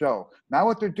entire show. Now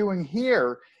what they're doing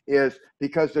here is,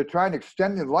 because they're trying to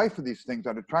extend the life of these things,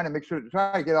 they're trying to make sure, they're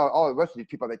trying to get out all the rest of these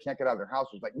people that can't get out of their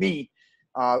houses, like me,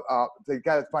 they've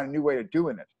got to find a new way of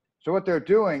doing it. So what they're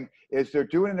doing is they're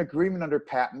doing an agreement under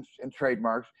patents and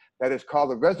trademarks that is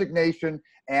called a resignation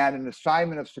and an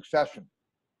assignment of succession.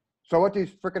 So what these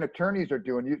freaking attorneys are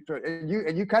doing,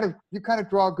 you kind of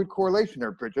draw a good correlation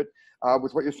there, Bridget,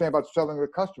 with what you're saying about selling to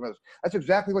customers. That's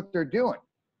exactly what they're doing.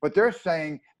 But they're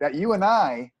saying that you and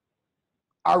I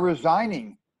are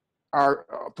resigning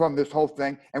from this whole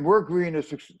thing, and we're agreeing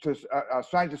to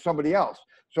assign to somebody else.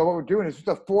 So what we're doing is just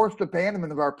a forced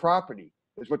abandonment of our property.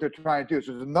 Is what they're trying to do.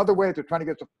 So there's another way that they're trying to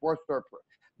get us to force the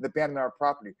abandonment of our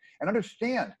property. And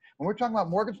understand, when we're talking about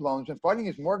mortgage loans and fighting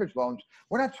these mortgage loans,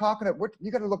 we're not talking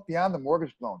you got to look beyond the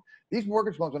mortgage loan. These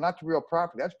mortgage loans are not to real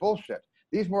property. That's bullshit.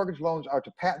 These mortgage loans are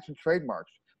to patents and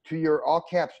trademarks, to your all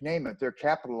caps name that they're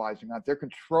capitalizing on. They're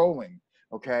controlling,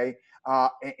 okay?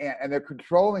 And they're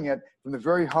controlling it from the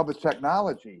very hub of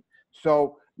technology.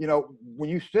 So, you know, when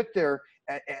you sit there,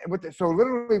 so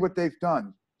literally what they've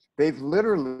done, they've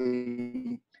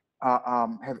literally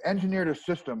have engineered a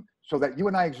system so that you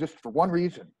and I exist for one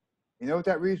reason. You know what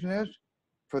that reason is?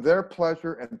 For their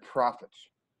pleasure and profits.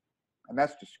 And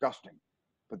that's disgusting.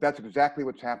 But that's exactly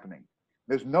what's happening.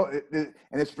 And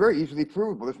it's very easily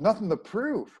provable. There's nothing to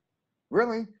prove,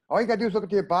 really. All you got to do is look at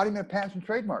the embodiment of patents and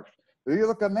trademarks. So you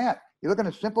look on that. You look at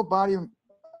a simple body, and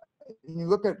you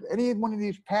look at any one of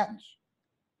these patents.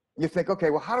 You think, okay,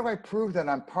 well, how do I prove that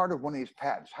I'm part of one of these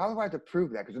patents? How do I have to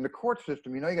prove that? Because in the court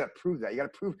system, you know, you got to prove that. You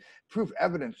got to prove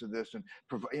evidence of this, and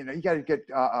you know, you got to get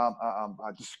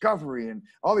discovery and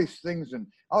all these things and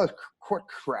all this court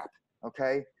crap.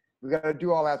 Okay, we got to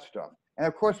do all that stuff. And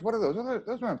of course, what are those?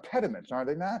 Those are impediments, are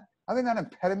they not? Are they not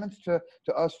impediments to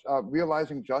us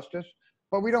realizing justice?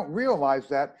 But we don't realize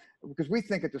that because we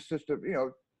think it's a system. You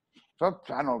know,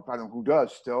 I don't know who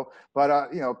does still,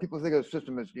 but you know, people think of the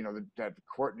system as, you know, that the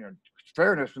court, you know,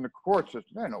 fairness in the court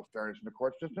system. There's no fairness in the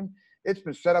court system. It's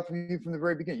been set up for you from the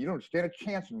very beginning. You don't stand a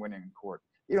chance in winning in court.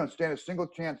 You don't stand a single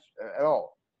chance at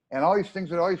all. And all these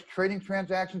things, all these trading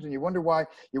transactions, and you wonder why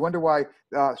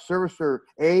servicer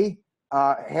A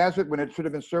has it when it should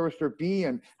have been servicer B,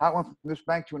 and how it went from this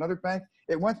bank to another bank.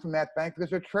 It went from that bank because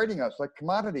they're trading us like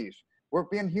commodities. We're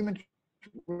being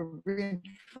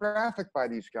trafficked by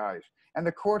these guys, and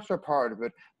the courts are part of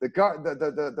it. The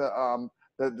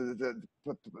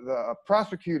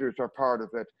prosecutors are part of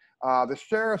it. The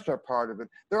sheriffs are part of it.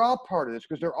 They're all part of this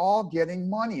because they're all getting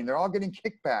money and they're all getting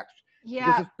kickbacks. Yeah,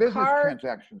 because it's business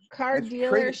transactions. car It's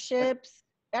dealerships,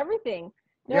 everything.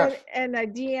 No, Yes. and a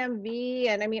DMV,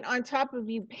 and I mean, on top of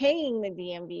you paying the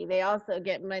DMV, they also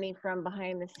get money from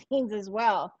behind the scenes as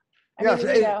well. I Yes,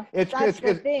 mean, you know, that's the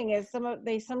it's thing is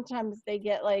sometimes they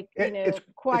get like, you know, it's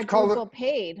quadruple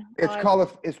paid. It's called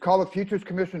a futures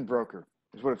commission broker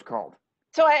is what it's called.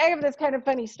 So I have this kind of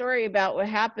funny story about what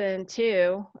happened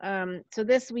too. So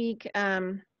this week,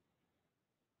 you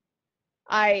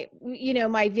know,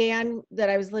 my van that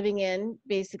I was living in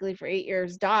basically for 8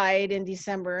 years died in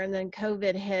December, and then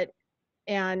COVID hit,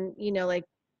 and, you know, like,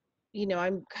 you know,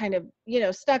 I'm kind of, you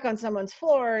know, stuck on someone's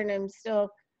floor, and I'm still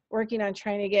working on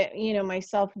trying to get, you know,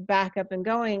 myself back up and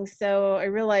going. So I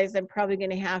realized I'm probably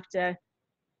going to have to,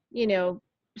 you know,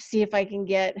 see if I can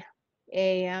get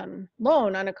a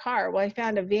loan on a car. Well, I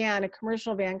found a van, a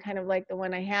commercial van, kind of like the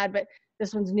one I had, but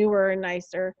this one's newer and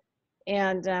nicer.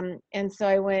 And so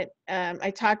I went,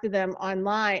 I talked to them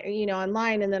online, you know,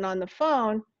 online, and then on the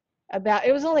phone about,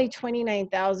 it was only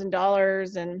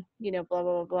 $29,000, and, you know, blah,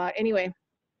 blah, blah, blah. Anyway,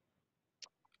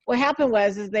 what happened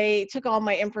is they took all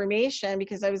my information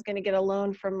because I was going to get a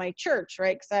loan from my church,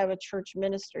 right? Because I have a church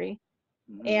ministry.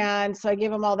 Mm-hmm. And so I gave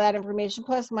them all that information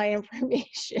plus my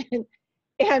information.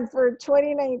 And for a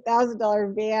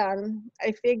 $29,000 van,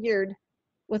 I figured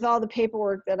with all the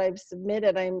paperwork that I've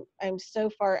submitted, I'm so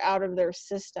far out of their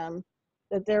system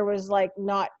that there was like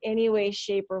not any way,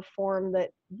 shape, or form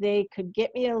that they could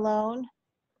get me a loan,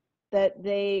 that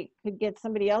they could get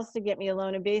somebody else to get me a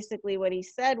loan. And basically what he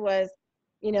said was,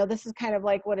 you know, this is kind of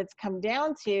like what it's come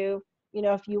down to. You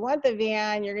know, if you want the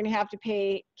van, you're going to have to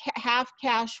pay half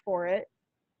cash for it.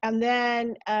 And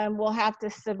then we'll have to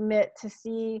submit to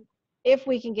see if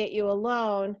we can get you a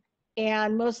loan.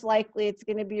 And most likely it's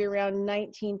going to be around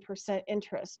 19%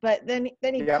 interest. But then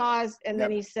he paused, and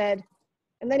then he said,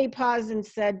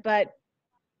 but,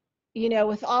 you know,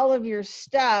 with all of your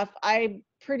stuff, I'm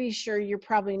pretty sure you're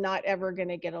probably not ever going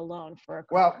to get a loan for a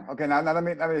car. Well, okay, now let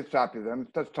me stop you there.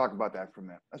 Let's talk about that for a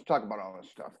minute. Let's talk about all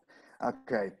this stuff.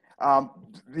 Okay,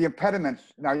 the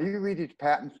impediments. Now you read these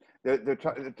patents. They're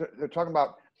talking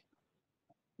about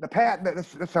the patent.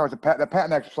 This how it's the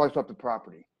patent actually slices up the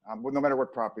property. No matter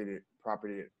what property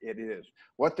it is,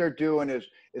 what they're doing is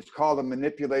called a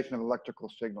manipulation of electrical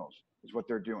signals. Is what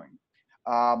they're doing.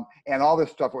 And all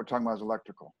this stuff we're talking about is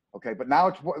electrical. Okay, but now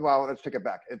it's, well, let's take it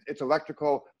back. It's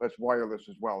electrical, but it's wireless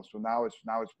as well. So now it's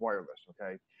wireless.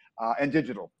 Okay, and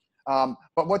digital.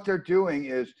 But what they're doing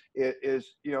is you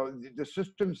know, the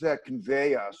systems that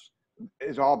convey us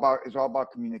is all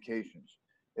about communications.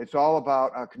 It's all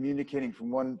about communicating from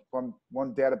one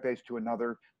database to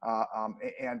another,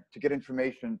 and to get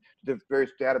information to the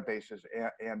various databases.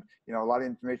 And you know, a lot of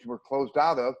information we're closed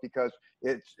out of because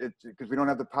it's because we don't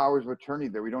have the powers of attorney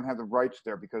there. We don't have the rights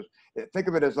there because think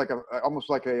of it as like almost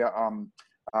like a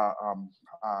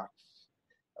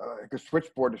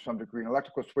switchboard to some degree, an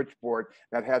electrical switchboard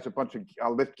that has a bunch of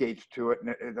lift gates to it,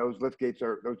 and those gates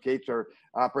are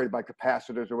operated by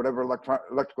capacitors or whatever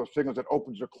electrical signals that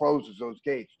opens or closes those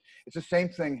gates. It's the same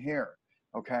thing here,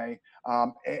 okay?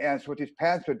 And so what these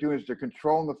patents are doing is they're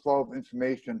controlling the flow of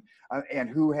information and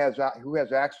who has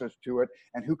access to it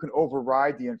and who can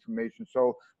override the information.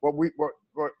 So what we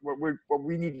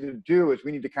need to do is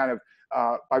we need to kind of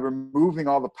by removing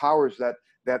all the powers that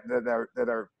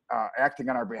are acting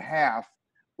on our behalf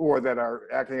or that are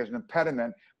acting as an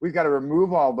impediment, we've got to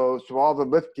remove all those so all the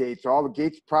lift gates, all the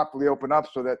gates properly open up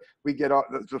so that we get all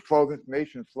the flow of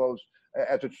information flows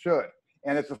as it should.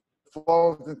 And if the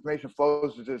flow of information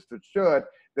flows as it should,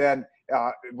 then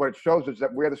what it shows is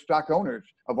that we're the stock owners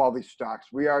of all these stocks.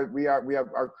 We have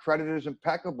our credit is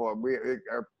impeccable.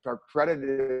 Our credit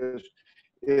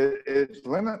is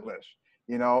limitless,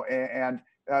 you know, and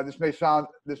this may sound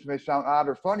odd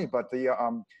or funny, but the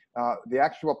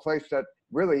actual place that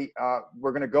really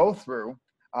we're going to go through,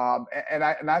 and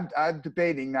I'm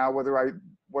debating now whether I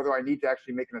need to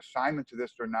actually make an assignment to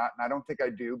this or not, and I don't think I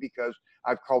do because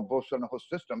I've called bullshit on the whole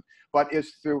system. But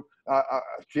is through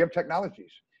GM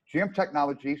Technologies. GM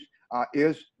Technologies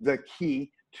is the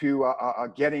key to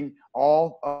getting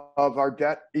all of our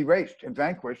debt erased and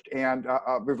vanquished and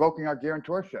revoking our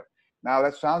guarantorship. Now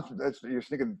that sounds, you're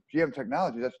thinking GM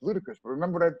technology, that's ludicrous, but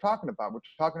remember what I'm talking about. We're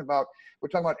talking about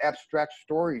abstract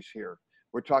stories here.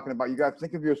 We're talking about, you got to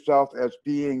think of yourself as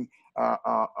being, you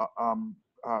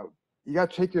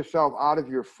got to take yourself out of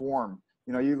your form.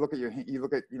 You know, you look at, you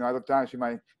know, I look down, I see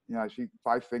my, you know, I see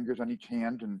 5 fingers on each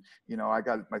hand, and, you know, I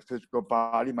got my physical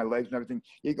body, my legs and everything.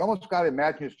 You almost got to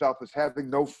imagine yourself as having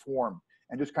no form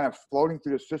and just kind of floating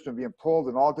through the system, being pulled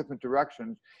in all different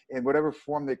directions in whatever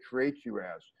form they create you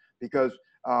as, because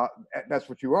that's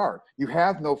what you are. You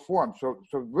have no form. So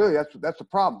really that's the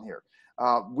problem here.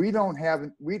 We don't have,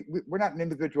 we're not an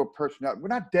individual personality. We're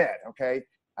not dead, okay?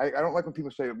 I don't like when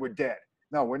people say we're dead.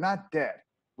 No, we're not dead.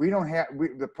 We don't have,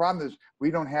 the problem is we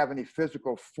don't have any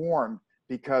physical form,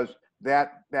 because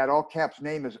that all caps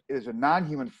name is a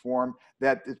non-human form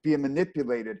that is being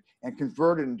manipulated and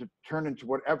converted and turned into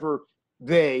whatever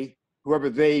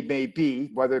whoever they may be,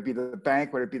 whether it be the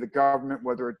bank, whether it be the government,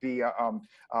 whether it be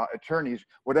attorneys,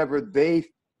 whatever they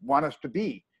want us to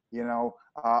be, you know,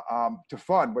 to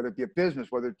fund, whether it be a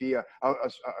business, whether it be a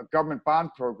government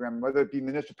bond program, whether it be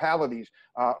municipalities,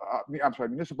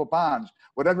 municipal bonds,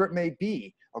 whatever it may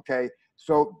be. Okay,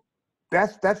 so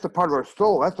that's the part of our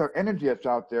soul. That's our energy that's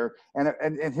out there.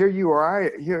 And here you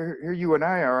and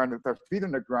I are with our feet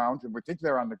on the ground, and we think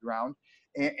they're on the ground,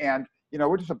 and you know,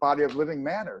 we're just a body of living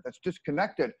matter that's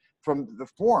disconnected from the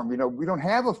form. You know, we don't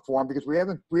have a form because we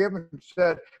haven't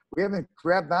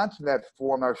grabbed onto that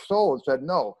form, our soul, and said,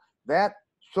 no, that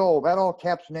soul, that all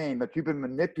caps name that you've been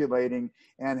manipulating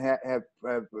and have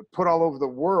put all over the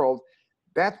world,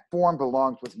 that form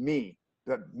belongs with me,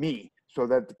 So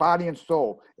that the body and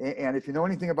soul, and if you know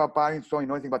anything about body and soul, you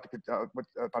know anything about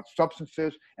about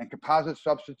substances and composite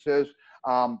substances.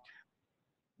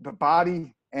 The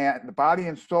body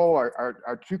and soul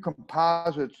are 2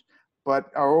 composites, but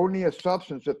are only a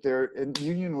substance if they're in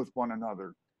union with one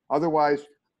another. Otherwise,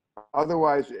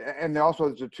 and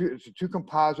also it's 2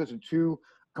 composites and 2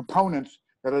 components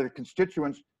that are the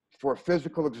constituents for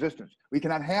physical existence. We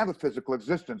cannot have a physical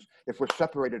existence if we're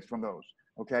separated from those.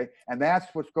 Okay, and that's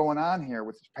what's going on here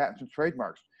with patents and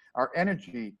trademarks. Our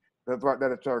energy,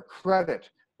 that it's our credit,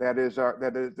 that is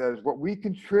what we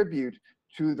contribute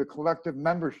to the collective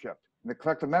membership. And the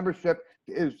collective membership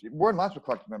is, we're in lots of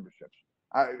collective memberships.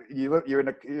 You're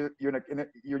in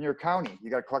your county, you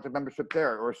got a collective membership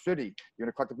there, or a city, you're in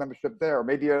a collective membership there, or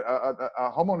maybe a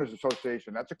homeowners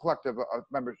association, that's a collective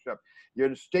membership. You're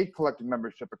in a state collective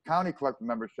membership, a county collective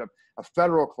membership, a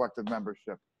federal collective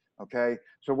membership. Okay,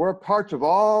 so we're parts of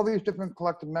all these different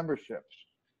collective memberships.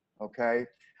 Okay,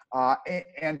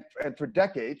 and for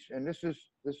decades, and this is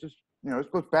you know,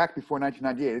 this goes back before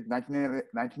 1998.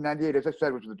 1998, as I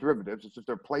said, was the derivatives. This is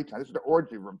their playtime. This is the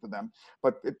orgy room for them.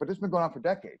 But this has been going on for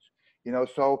decades. You know,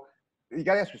 so you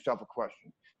got to ask yourself a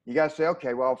question. You got to say,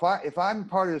 okay, well, if I'm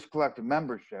part of this collective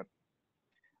membership,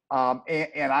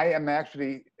 and I am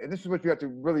actually, and this is what you have to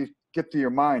really get to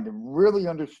your mind and really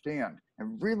understand,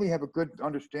 and really have a good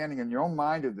understanding in your own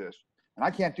mind of this. And I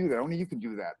can't do that. Only you can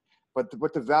do that. But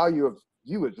what the value of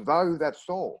you is, the value of that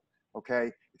soul.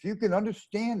 Okay, if you can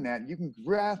understand that, you can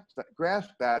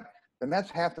grasp that, then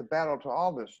that's half the battle to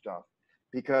all this stuff,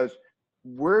 because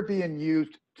we're being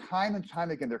used time and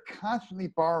time again. They're constantly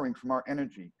borrowing from our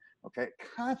energy, okay,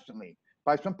 constantly,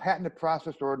 by some patented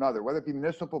process or another, whether it be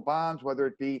municipal bonds, whether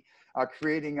it be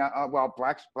creating,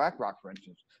 BlackRock, for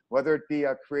instance, whether it be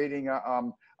creating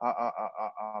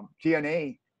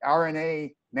DNA,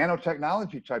 RNA,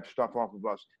 nanotechnology type stuff off of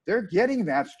us. They're getting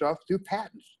that stuff through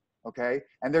patents. Okay,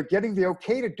 and they're getting the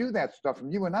okay to do that stuff from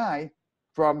you and I,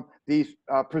 from these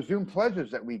presumed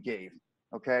pledges that we gave.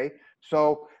 Okay,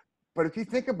 so, but if you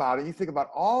think about it, you think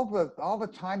about all the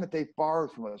time that they've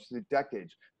borrowed from us through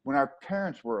decades, when our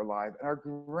parents were alive and our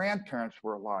grandparents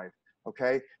were alive.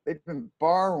 Okay, they've been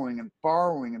borrowing and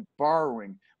borrowing and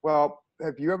borrowing. Well,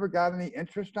 have you ever got any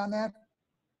interest on that?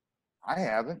 I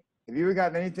haven't. Have you ever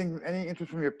gotten any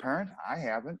interest from your parents? I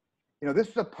haven't. You know, this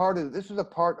is a part of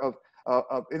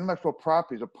intellectual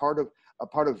property, is a part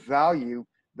of value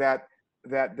that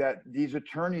these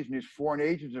attorneys and these foreign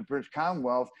agents in British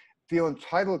Commonwealth feel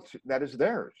entitled to, that is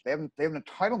theirs. They have an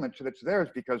entitlement to that's theirs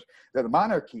because they're the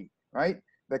monarchy, right?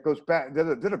 That goes back.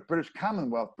 They're the British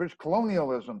Commonwealth, British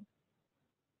colonialism,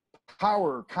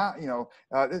 power. You know,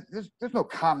 there's no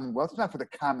commonwealth. It's not for the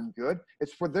common good.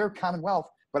 It's for their commonwealth,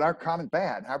 but our common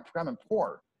bad, our common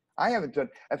poor. I haven't done,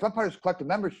 if I'm part of this collective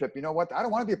membership, you know what? I don't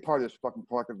want to be a part of this fucking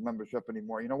collective membership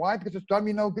anymore. You know why? Because it's done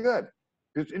me no good.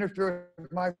 Because it's interfering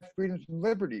with my freedoms and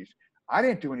liberties. I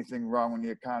didn't do anything wrong when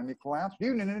the economy collapsed.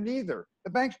 You didn't either.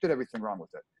 The banks did everything wrong with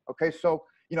it. Okay, so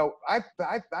I've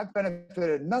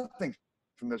benefited nothing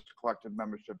from this collective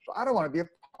membership, so I don't want to be a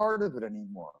part of it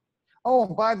anymore. Oh,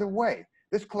 and by the way,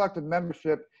 this collective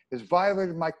membership has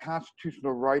violated my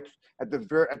constitutional rights at the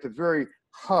very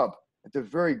hub, at the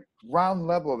very ground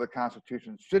level of the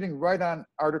Constitution, sitting right on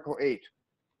Article 8.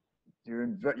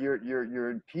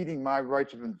 You're impeding my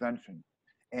rights of invention,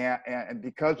 and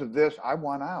because of this, I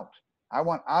want out. I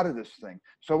want out of this thing.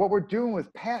 So what we're doing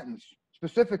with patents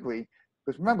specifically,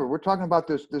 because remember, we're talking about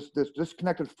this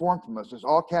disconnected form from us, this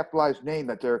all capitalized name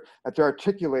that they're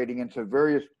articulating into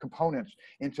various components,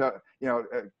 into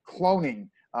cloning,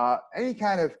 any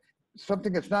kind of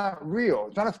something that's not real.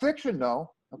 It's not a fiction,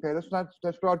 though. Okay, let's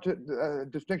draw a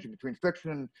distinction between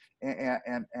fiction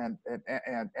and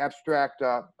abstract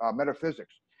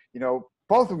metaphysics.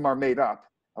 Both of them are made up.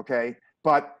 Okay,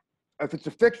 but if it's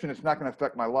a fiction, it's not going to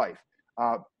affect my life.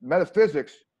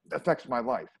 Metaphysics affects my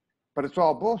life, but it's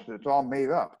all bullshit. It's all made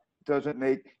up. It doesn't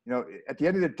make, at the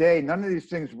end of the day, none of these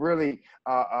things really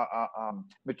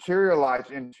materialize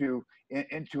into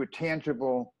a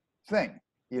tangible thing.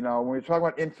 When we talk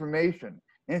about information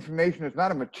is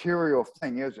not a material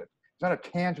thing, is it? It's not a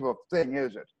tangible thing,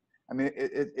 is it? I mean,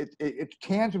 it's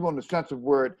tangible in the sense of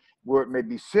where it may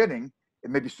be sitting. It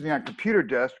may be sitting on a computer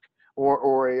desk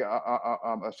or a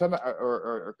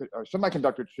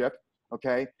semiconductor chip.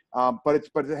 Okay, but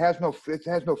it has no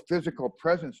physical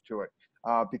presence to it,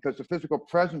 because the physical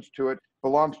presence to it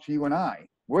belongs to you and I.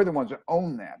 We're the ones that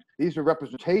own that. These are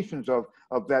representations of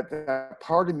that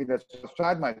part of me that's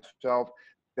outside myself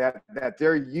that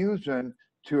they're using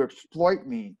to exploit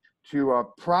me, to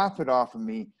profit off of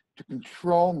me, to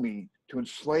control me, to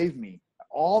enslave me.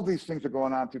 All these things are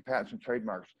going on through patents and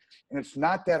trademarks, and it's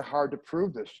not that hard to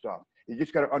prove this stuff. You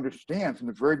just got to understand from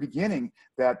the very beginning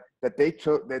that they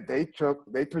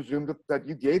presumed that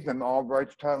you gave them all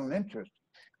rights, title, and interest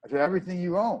to everything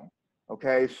you own.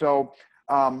 Okay, so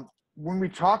when we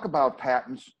talk about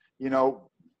patents,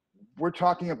 we're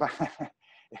talking about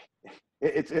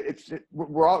this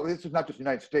is not just the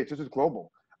United States. This is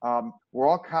global. We're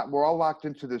all locked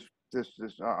into this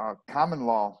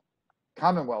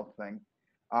Commonwealth thing,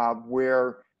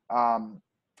 where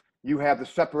you have the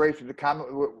separation of the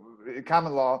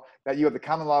common law, that you have the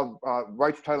common law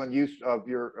rights, title, and use of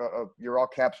your all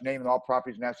caps name and all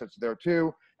properties and assets there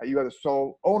too. You are the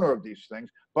sole owner of these things,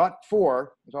 but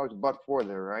for, there's always a but for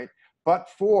there, right? But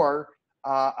for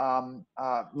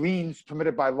liens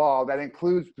permitted by law, that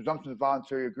includes presumption of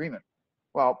voluntary agreement.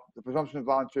 Well, the presumption of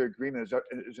voluntary agreement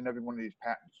is in every one of these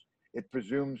patents. It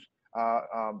presumes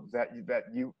that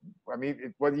you, I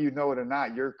mean, whether you know it or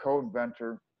not, you're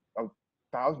co-inventor of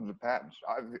thousands of patents.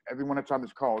 Everyone that's on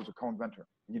this call is a co-inventor.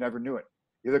 You never knew it.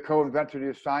 You're the co-inventor,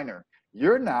 the assigner.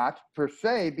 You're not per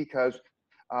se, because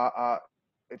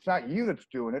it's not you that's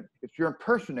doing it. It's your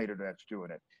impersonator that's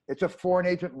doing it. It's a foreign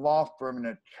agent law firm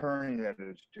and attorney that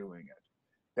is doing it.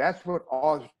 That's what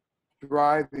all is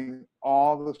driving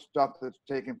all the stuff that's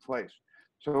taking place.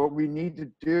 So what we need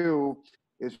to do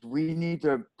is we need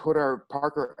to park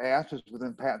our asses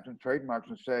within patents and trademarks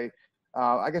and say,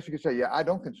 I guess you could say, yeah, I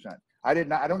don't consent. I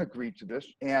don't agree to this,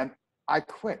 and I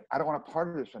quit. I don't want a part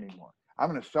of this anymore. I'm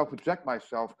going to self-eject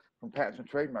myself from patents and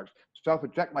trademarks,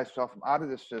 self-eject myself from out of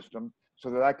this system, so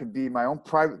that I can be my own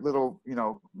private little,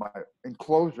 my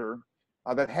enclosure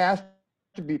that has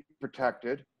to be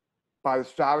protected by the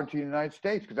sovereignty of the United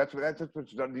States, because that's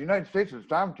what's done. The United States is a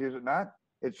sovereignty, is it not?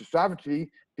 It's a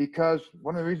sovereignty because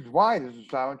one of the reasons why it is a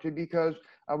sovereignty, because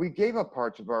we gave up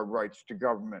parts of our rights to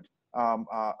government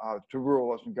to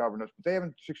rule us and govern us, but they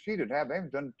haven't succeeded, have they?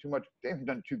 Haven't done too much. They haven't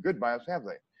done too good by us, have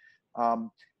they?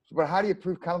 But how do you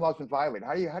prove common law has been violated?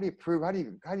 How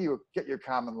do you get your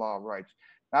common law rights?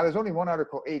 Now, there's only one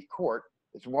Article 8 court.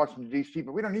 It's in Washington, D.C.,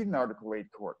 but we don't need an Article 8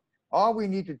 court. All we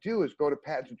need to do is go to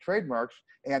patents and trademarks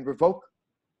and revoke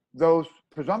those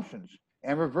presumptions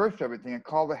and reverse everything and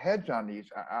call the heads on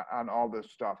on all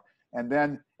this stuff. And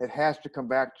then it has to come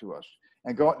back to us.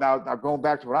 And now going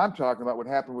back to what I'm talking about, what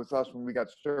happened with us when we got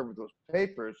served with those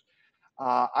papers,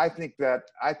 I think I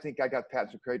got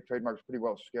patents and trademarks pretty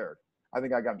well scared. I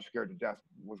think I got them scared to death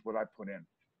with what I put in.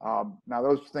 Now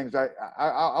those things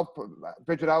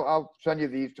Bridget, I'll send you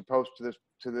these to post to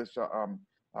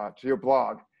your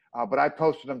blog. But I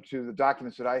posted them to the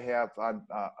documents that I have on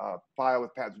file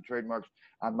with patents and trademarks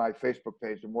on my Facebook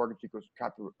page, the Mortgage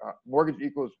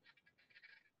Equals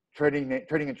Trading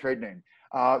and Trade Name.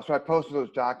 So I posted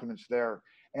those documents there,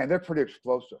 and they're pretty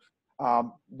explosive.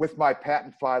 With my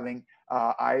patent filing,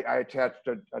 I attached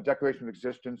a declaration of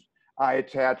existence. I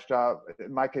attached,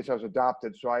 in my case, I was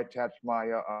adopted, so I attached my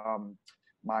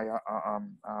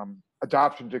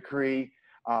adoption decree.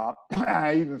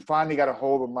 I even finally got a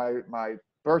hold of my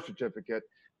birth certificate,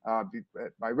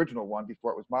 my original one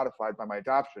before it was modified by my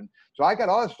adoption. So I got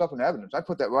all this stuff in evidence. I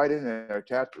put that right in there,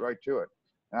 attached it right to it.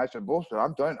 And I said, bullshit,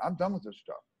 I'm done. I'm done with this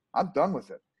stuff. I'm done with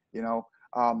it. You know,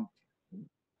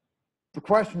 the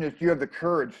question is, do you have the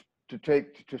courage to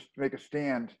make a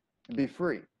stand and be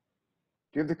free? Do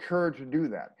you have the courage to do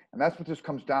that? And that's what this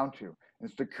comes down to.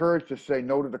 It's the courage to say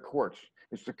no to the courts.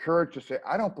 It's the courage to say,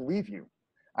 I don't believe you.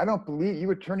 I don't believe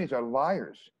you attorneys are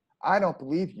liars. I don't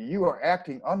believe you. You are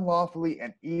acting unlawfully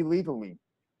and illegally.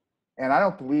 And I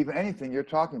don't believe in anything you're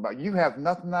talking about. You have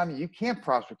nothing on me. You can't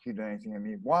prosecute anything on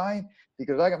me. Why?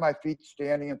 Because I got my feet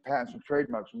standing in patents and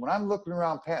trademarks. And when I'm looking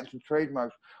around patents and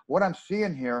trademarks, what I'm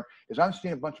seeing here is I'm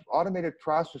seeing a bunch of automated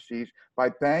processes by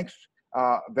banks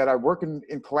that are working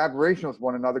in collaboration with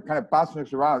one another, kind of bouncing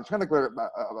us around. It's kind of what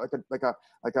do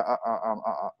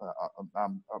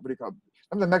you call it?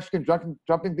 Some of the Mexican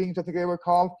jumping beans, I think they were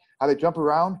called, how they jump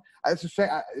around. It's the same.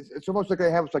 It's almost like they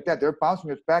have us like that. They're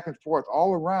bouncing us back and forth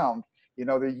all around. You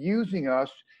know, they're using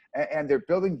us and they're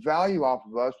building value off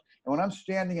of us. And when I'm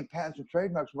standing in patents and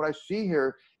trademarks, what I see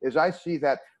here is I see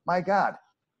that, my God,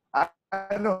 I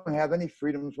don't have any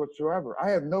freedoms whatsoever.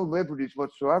 I have no liberties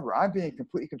whatsoever. I'm being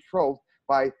completely controlled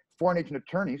by foreign agent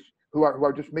attorneys who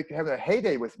are just having a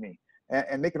heyday with me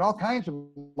and making all kinds of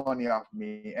money off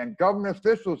me, and government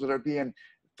officials that are being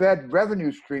fed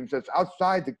revenue streams that's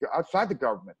outside the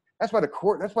government. That's why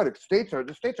the states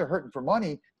are hurting for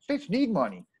money. States need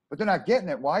money, but they're not getting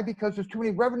it. Why? Because there's too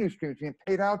many revenue streams being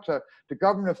paid out to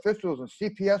government officials and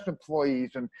CPS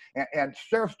employees and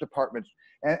sheriff's departments.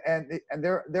 And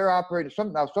they're operating.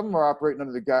 Some of them are operating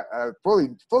under the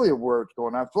fully aware what's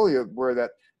going on, fully aware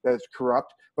that it's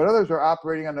corrupt. But others are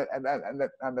operating on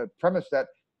the premise that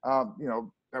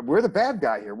we're the bad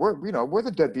guy here. We're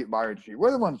the deadbeat liar sheet.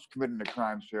 We're the ones committing the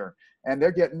crimes here, and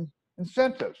they're getting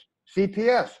incentives.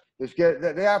 CPS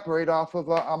they operate off of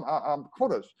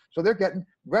quotas, so they're getting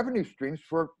revenue streams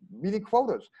for meeting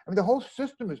quotas. I mean, the whole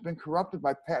system has been corrupted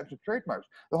by patents and trademarks.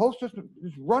 The whole system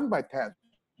is run by patents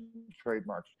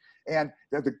trademarks, and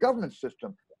the government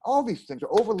system. All these things are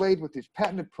overlaid with these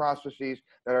patented processes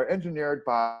that are engineered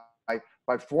by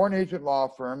foreign agent law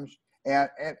firms, and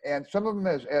some of them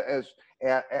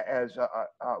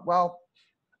well,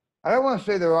 I don't want to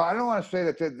say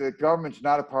that the government's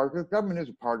not a part of it. The government is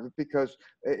a part of it because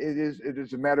it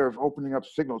is a matter of opening up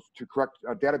signals to correct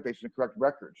databases and correct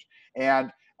records.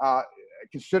 And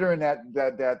considering that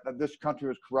this country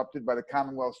was corrupted by the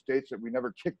Commonwealth states that we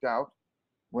never kicked out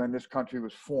when this country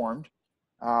was formed,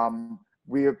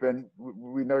 we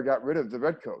never got rid of the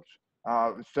redcoats.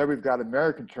 Instead, we've got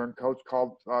American turncoats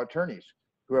called attorneys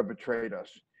who have betrayed us,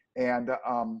 and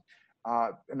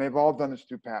they've all done this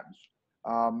through patents.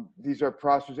 These are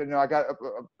processes. And, I got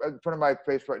in front of my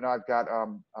face right now. I've got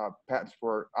patents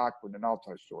for Aquin and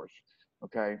Alti-Source.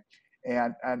 Okay,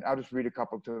 and I'll just read a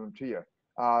couple of them to you.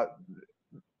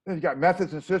 You've got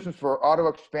methods and systems for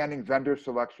auto-expanding vendor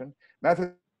selection,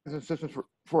 methods and systems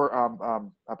for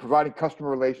providing customer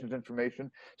relations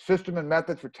information, system and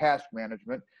method for task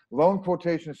management, loan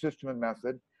quotation system and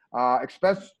method,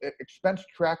 expense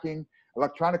tracking,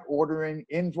 electronic ordering,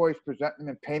 invoice presentment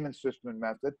and payment system and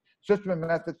method, system and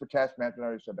method for task management. I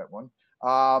already said that one.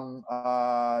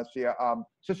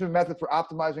 System and method for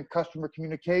optimizing customer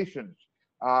communications,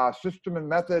 system and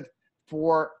method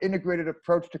for integrated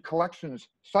approach to collections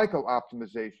cycle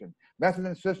optimization, method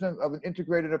and system of an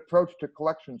integrated approach to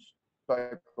collections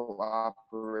cycle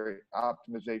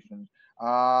optimization.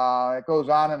 It goes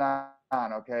on and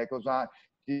on. Okay, it goes on.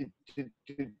 Do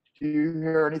you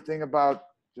hear anything about?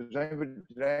 Did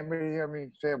anybody hear me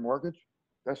say a mortgage?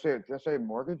 Did I say a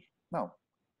mortgage? No,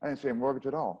 I didn't say a mortgage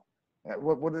at all.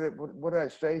 What did I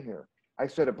say here? I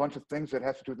said a bunch of things that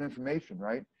has to do with information,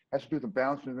 right? Has to do with the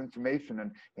balancing of information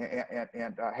and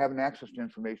having access to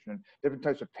information and different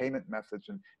types of payment methods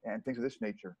and things of this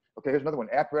nature. Okay, here's another one: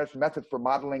 apparatus method for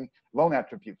modeling loan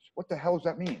attributes. What the hell does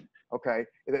that mean? Okay,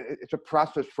 it's a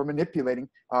process for manipulating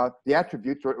the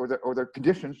attributes or the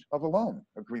conditions of a loan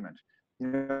agreement.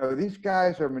 These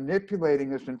guys are manipulating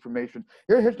this information.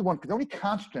 Here's the one. The only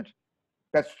constant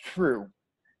that's true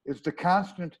is the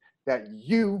constant that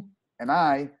you and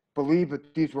I believe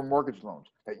that these were mortgage loans,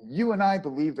 that you and I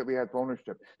believe that we have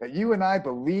ownership, that you and I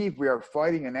believe we are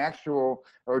fighting an actual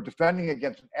or defending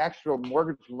against an actual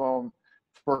mortgage loan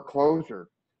foreclosure,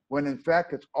 when in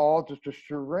fact it's all just a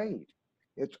charade.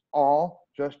 It's all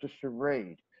just a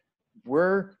charade.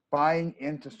 We're buying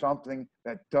into something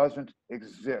that doesn't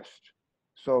exist.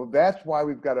 So that's why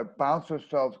we've got to bounce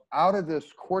ourselves out of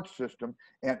this court system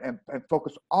and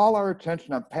focus all our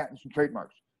attention on patents and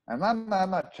trademarks. And I'm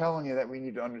not telling you that we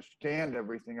need to understand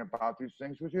everything about these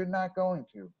things, because you're not going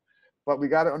to. But we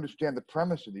got to understand the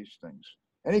premise of these things.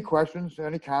 Any questions,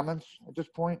 any comments at this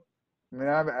point? I mean,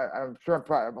 I'm sure I'm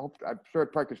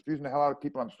probably confusing the hell out of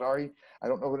people. I'm sorry. I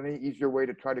don't know any easier way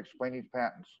to try to explain these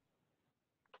patents.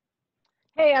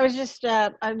 Hey, I'm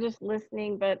just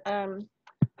listening, but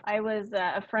I was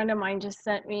a friend of mine just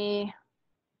sent me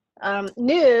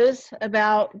news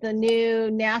about the new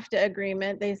NAFTA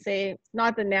agreement. They say it's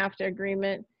not the NAFTA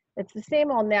agreement. It's the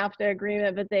same old NAFTA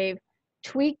agreement, but they've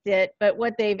tweaked it. But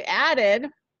what they've added,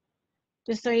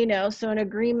 just so you know, so an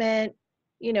agreement,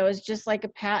 you know, is just like a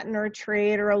patent or a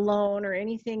trade or a loan or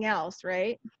anything else,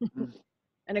 right?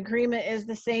 An agreement is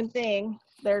the same thing.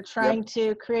 They're trying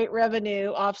to create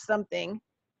revenue off something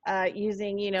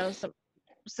using, you know,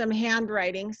 some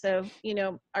handwriting. So, you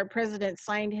know, our president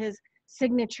signed his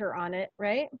signature on it,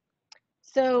 right?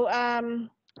 So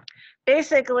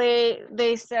basically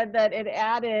they said that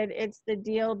it's the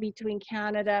deal between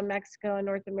Canada, Mexico, and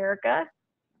North America.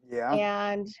 Yeah.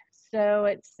 And so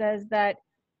it says that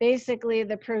basically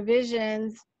the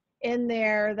provisions in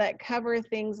there that cover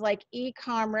things like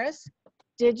e-commerce,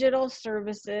 digital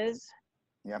services,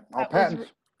 All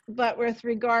patents. but with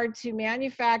regard to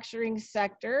manufacturing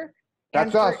sector,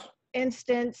 That's us.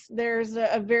 instance, there's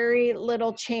a very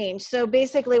little change. So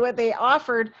basically what they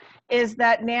offered is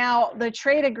that now the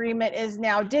trade agreement is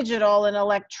now digital and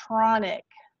electronic.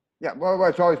 Yeah, well,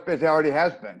 it's always been. It already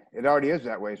has been. It already is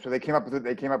that way. So they came up with a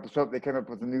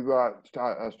new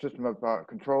system of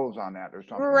controls on that or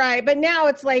something. Right, but now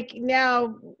it's like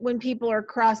now when people are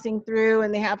crossing through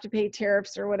and they have to pay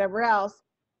tariffs or whatever else,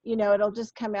 you know, it'll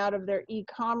just come out of their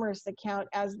e-commerce account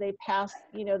as they pass,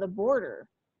 you know, the border.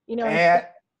 You know, instead of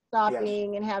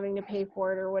stopping and having to pay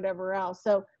for it or whatever else.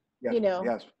 So, you know.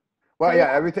 Yes. Well,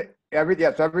 yeah, everything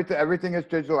is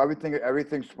digital.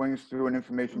 Everything swings through an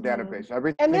information database.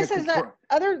 Everything. And this is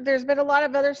there's been a lot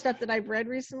of other stuff that I've read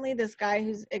recently. This guy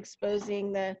who's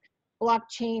exposing the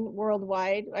blockchain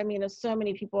worldwide. I mean, so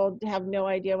many people have no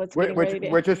idea what's getting ready to.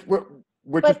 Which is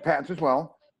patents as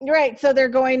well. Right. So they're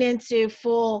going into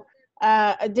full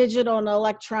a digital and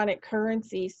electronic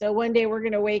currency. So one day we're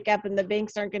going to wake up and the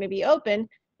banks aren't going to be open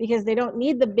because they don't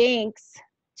need the banks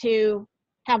to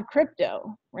have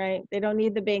crypto, right? They don't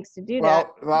need the banks to do that.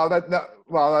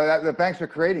 The banks are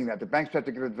creating that. The banks have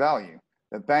to give it value.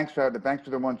 The banks are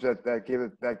the ones that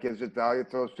gives it value,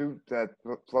 flows through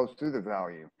the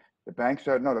value. The banks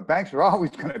are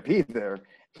always going to be there.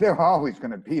 They're always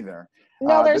going to be there.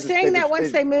 No, they're saying that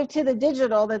once they move to the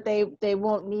digital, that they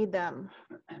won't need them.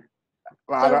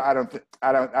 Well, so,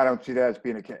 I don't see that as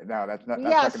being a case. No, that's not.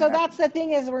 Yeah, so that's the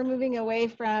thing is we're moving away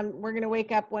from. We're going to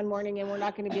wake up one morning and we're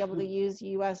not going to be able to use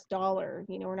U.S. dollar.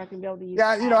 You know, we're not going to be able to use.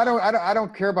 Yeah, you know, I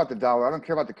don't care about the dollar. I don't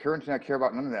care about the currency. I care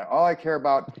about none of that. All I care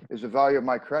about is the value of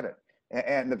my credit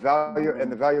and the value and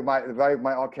the value of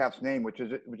my all caps name, which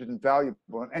is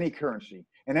invaluable in any currency,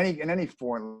 in any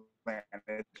foreign land.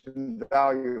 It's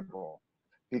invaluable.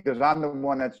 Because I'm the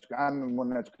one that's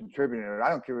contributing it. I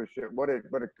don't give a shit what it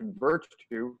converts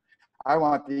to. I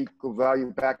want the equal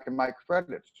value back in my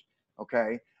credits.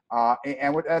 Okay,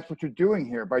 that's what you're doing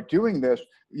here. By doing this,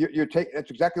 you're taking.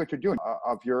 That's exactly what you're doing.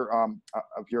 Hold on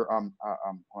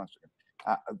a second.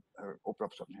 Open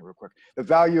up something here real quick. The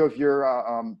value of your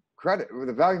credit,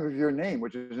 the value of your name,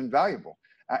 which is invaluable,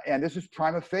 and this is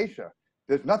prima facie.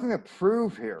 There's nothing to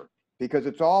prove here. Because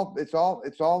it's all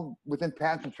within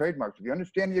patents and trademarks. If you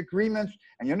understand the agreements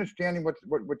and you're understanding what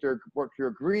you're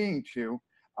agreeing to,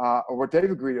 or what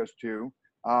they've agreed us to,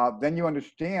 then you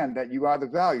understand that you are the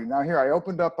value. Now here I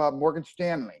opened up Morgan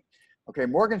Stanley. Okay,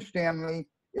 Morgan Stanley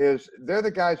they're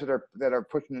the guys that are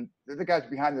pushing. They're the guys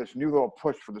behind this new little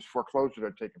push for this foreclosure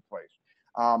that's taking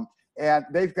place. And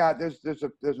they've got there's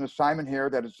an assignment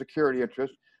here that is security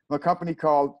interest from a company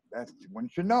called, one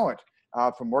should know it.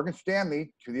 From Morgan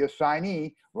Stanley to the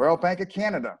assignee, Royal Bank of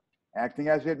Canada, acting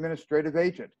as the administrative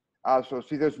agent. So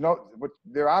see,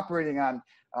 they're operating on,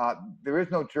 there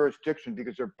is no jurisdiction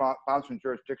because they're bouncing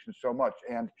jurisdiction so much.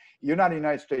 And you're not a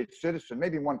United States citizen.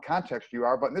 Maybe in one context you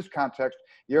are, but in this context,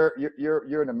 you're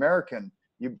an American.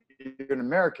 You're an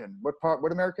American. What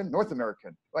American? North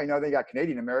American. Well, you know, they got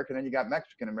Canadian American and you got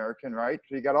Mexican American, right?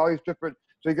 So you got all these different,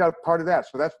 so you got a part of that.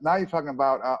 So now you're talking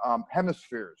about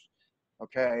hemispheres,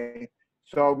 okay?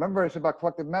 So remember, it's about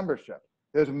collective membership.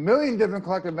 There's a million different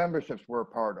collective memberships we're a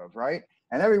part of, right?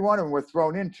 And every one of them we're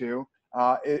thrown into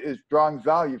is drawing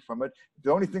value from it.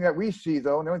 The only thing that we see,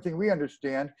 though, and the only thing we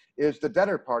understand is the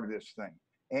debtor part of this thing.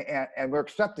 and we're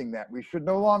accepting that. We should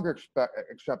no longer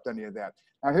accept any of that.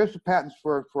 Now, here's the patents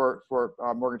for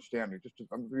Morgan Stanley.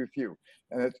 I'll give you a few,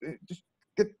 and just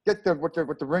get what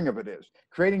the ring of it is.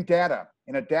 Creating data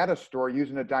in a data store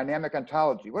using a dynamic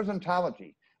ontology. What is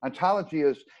ontology? Ontology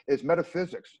is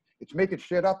metaphysics. It's making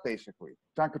shit up, basically.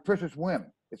 It's on capricious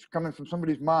whim. It's coming from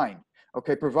somebody's mind.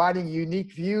 Okay, providing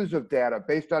unique views of data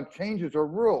based on changes or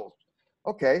rules.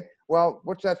 Okay, well,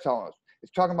 what's that telling us?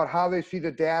 It's talking about how they see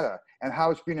the data and how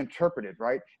it's being interpreted,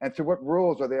 right? And to what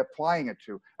rules are they applying it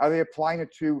to? Are they applying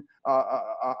it to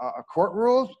court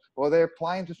rules, or are they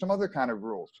applying it to some other kind of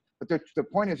rules? But the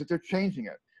point is that they're changing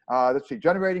it. Let's see,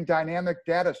 generating dynamic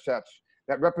data sets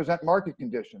that represent market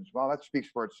conditions. Well, that speaks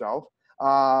for itself.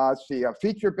 Let's see, a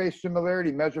feature-based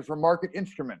similarity measure for market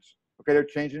instruments. Okay, they're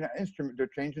changing instrument, they're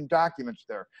changing documents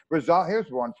there.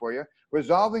 Here's one for you: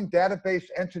 resolving database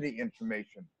entity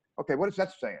information. Okay, what is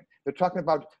that saying? They're talking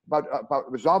about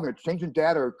resolving it, changing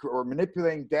data or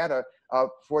manipulating data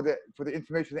for the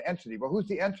information of the entity. Well, who's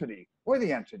the entity? We're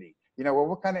the entity. You know, well,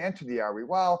 what kind of entity are we?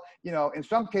 Well, you know, in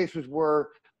some cases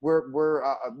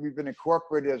we've been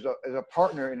incorporated as a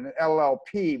partner in an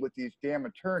LLP with these damn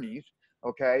attorneys.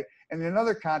 Okay, and in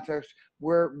another context,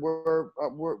 we've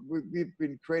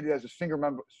been created as a single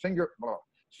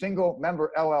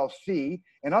member LLC.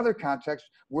 In other contexts,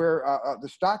 we're the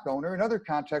stock owner. In other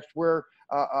contexts, we're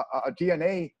a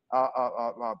DNA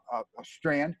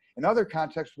strand. In other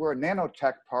contexts, we're a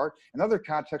nanotech part. In other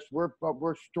contexts, we're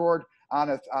stored on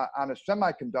a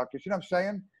semiconductor. You know what I'm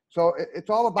saying? So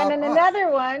it's all about. And then us. another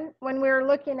one, when we were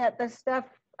looking at the stuff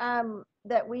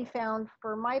that we found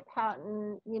for my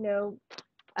patent, you know,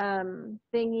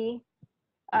 thingy.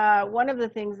 One of the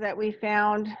things that we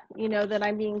found, you know, that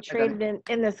I'm being traded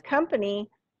in this company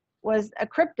was a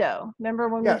crypto. Remember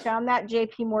when we found that?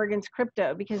 JP Morgan's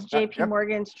crypto, because JP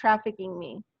Morgan's trafficking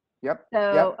me. Yep.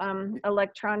 So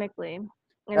electronically. And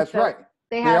that's right.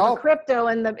 They have a crypto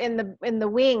in the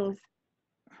wings.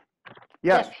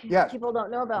 Yes, yes. People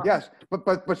don't know about. Yes, but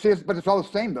see, but it's all the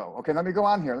same though. Okay, let me go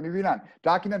on here. Let me read on.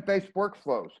 Document-based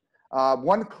workflows.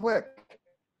 One click.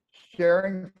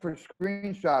 Sharing for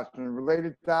screenshots and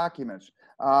related documents.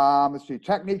 Let's see,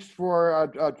 techniques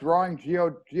for drawing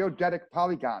geodetic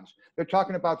polygons. They're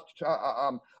talking about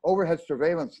overhead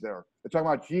surveillance there. They're talking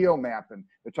about geomapping.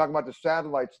 They're talking about the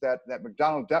satellites that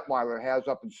McDonald Detweiler has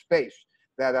up in space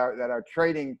that are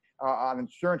trading on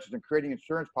insurances and creating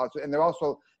insurance policies. And they're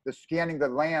also scanning the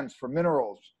lands for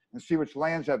minerals and see which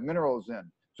lands have minerals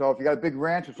in. So if you got a big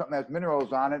ranch or something that has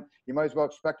minerals on it, you might as well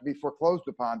expect to be foreclosed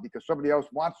upon because somebody else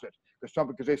wants it,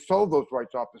 because they sold those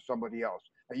rights off to somebody else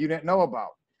that you didn't know about.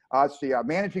 Let's see,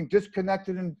 managing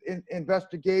disconnected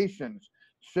investigations,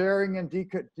 sharing and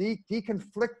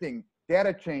deconflicting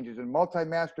data changes in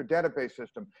multi-master database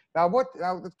system. Now,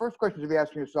 the first question to be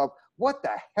asking yourself, what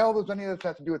the hell does any of this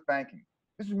have to do with banking?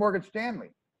 This is Morgan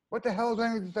Stanley. What the hell does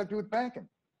any of this have to do with banking?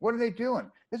 What are they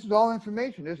doing? This is all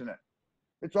information, isn't it?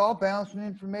 It's all balancing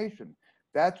information.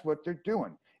 That's what they're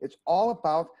doing. It's all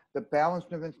about the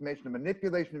balancing of information, the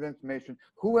manipulation of information,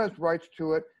 who has rights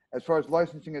to it as far as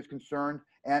licensing is concerned,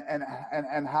 and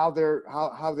how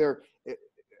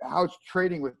it's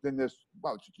trading within this.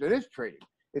 Well, it is trading.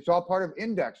 It's all part of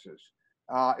indexes.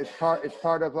 It's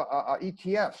part of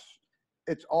ETFs.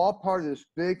 It's all part of this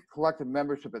big collective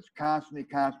membership that's constantly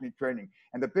trading.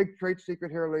 And the big trade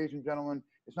secret here, ladies and gentlemen,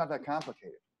 it's not that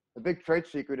complicated. The big trade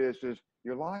secret is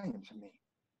you're lying to me.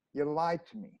 You lied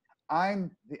to me.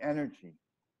 I'm the energy.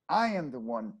 I am the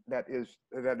one that is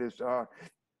the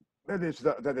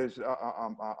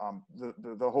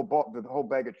whole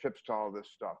bag of chips to all this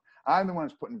stuff. I'm the one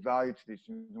that's putting value to these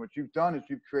things. And what you've done is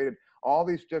you've created all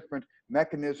these different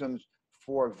mechanisms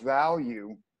for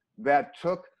value that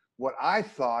took what I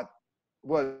thought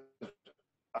was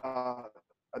a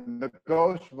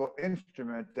negotiable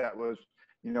instrument that was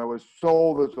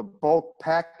sold as a bulk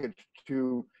package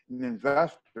to an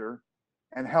investor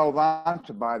and held on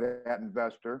to by that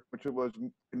investor, which it was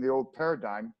in the old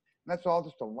paradigm. And that's all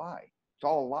just a lie. It's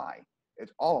all a lie.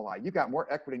 It's all a lie. You got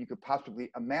more equity than you could possibly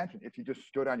imagine if you just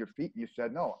stood on your feet and you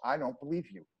said, no, I don't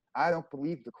believe you. I don't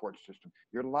believe the court system.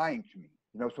 You're lying to me.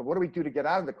 So what do we do to get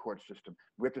out of the court system?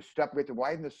 We have to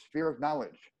widen the sphere of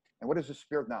knowledge. And what is the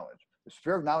sphere of knowledge? The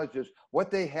sphere of knowledge is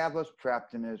what they have us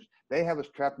trapped in they have us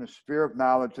trapped in a sphere of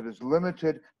knowledge that is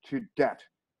limited to debt,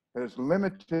 that is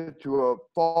limited to a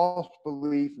false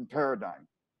belief and paradigm,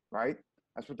 right?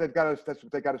 That's what they got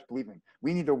us believing.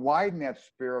 We need to widen that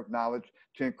sphere of knowledge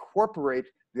to incorporate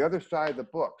the other side of the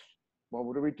books. Well,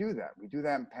 what do we do that? We do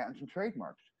that in patents and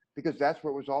trademarks, because that's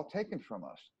where it was all taken from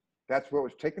us. That's where it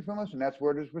was taken from us, and that's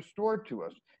where it is restored to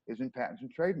us, is in patents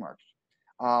and trademarks.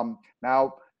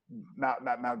 Now, now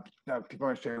people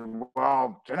are saying,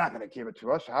 well, they're not going to give it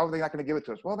to us. How are they not going to give it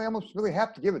to us? Well, they almost really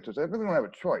have to give it to us. They really don't have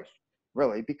a choice,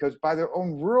 really, because by their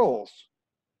own rules,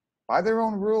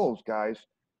 guys,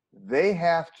 they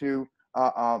have to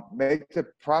make the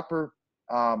proper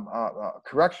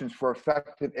corrections for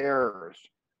affected errors.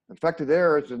 Affected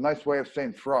errors is a nice way of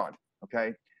saying fraud,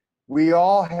 okay? We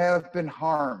all have been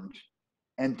harmed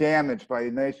and damaged by the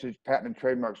United States Patent and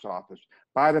Trademarks Office,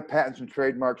 by the patents and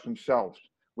trademarks themselves.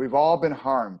 We've all been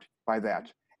harmed by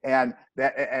that. And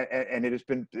it is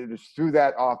through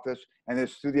that office, and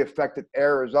it's through the affected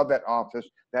errors of that office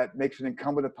that makes it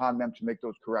incumbent upon them to make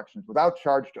those corrections without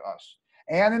charge to us.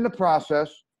 And in the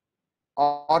process,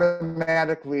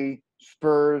 automatically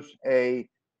spurs a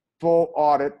full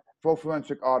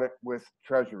forensic audit with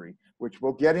Treasury, which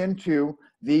we'll get into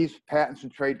these patents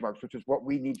and trademarks, which is what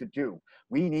we need to do.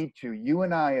 We need to, you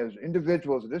and I, as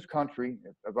individuals of this country,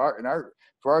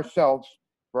 for ourselves,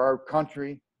 for our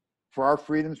country, for our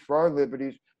freedoms, for our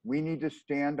liberties, we need to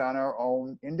stand on our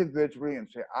own individually and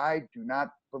say, I do not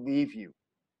believe you.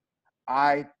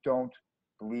 I don't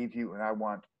believe you, and I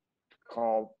want to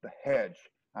call the hedge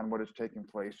on what is taking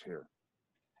place here.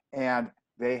 And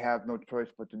they have no choice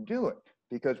but to do it.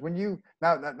 Because when you,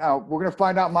 now we're going to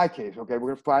find out my case, okay? We're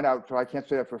going to find out, so I can't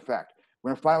say that for a fact.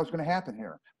 We're going to find out what's going to happen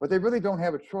here. But they really don't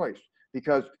have a choice,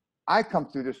 because I come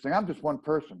through this thing, I'm just one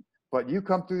person. But you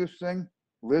come through this thing,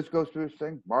 Liz goes through this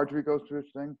thing, Marjorie goes through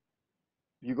this thing,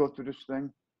 you go through this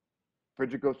thing,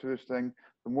 Bridget goes through this thing.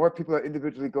 The more people that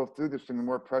individually go through this thing, the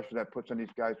more pressure that puts on these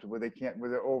guys to where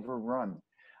they're overrun.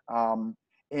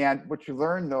 And what you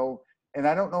learn, though, and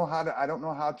I don't know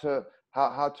how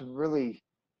to really,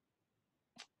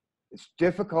 it's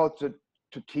difficult to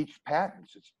teach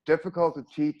patents. It's difficult to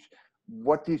teach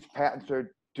what these patents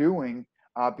are doing,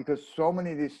 because so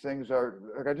many of these things are,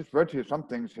 like I just read to you some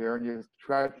things here, and you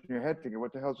scratch your head thinking,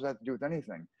 what the hell does that have to do with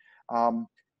anything?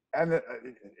 And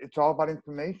it's all about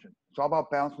information. It's all about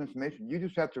balancing information. You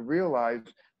just have to realize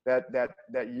that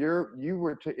you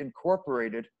were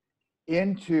incorporated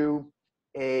into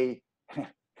a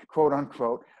quote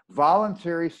unquote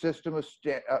voluntary system of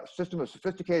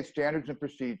sophisticated standards and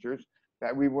procedures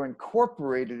that we were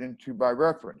incorporated into by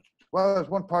reference. Well, there's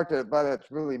one part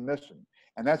that's really missing,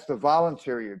 and that's the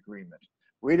voluntary agreement.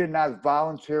 We did not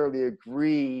voluntarily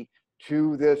agree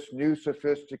to this new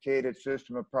sophisticated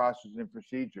system of processes and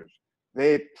procedures.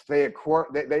 They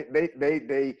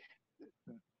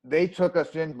took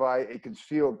us in by a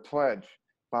concealed pledge,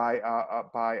 by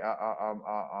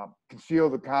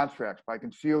concealed contracts, by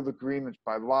concealed agreements,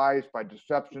 by lies, by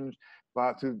deceptions,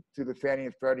 through the Fannie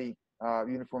and Freddie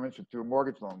Uniform Institute, through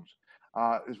mortgage loans,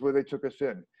 is where they took us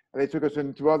in. And they took us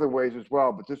in through other ways as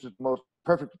well, but this is the most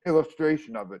perfect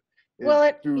illustration of it,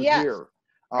 through here.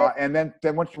 And then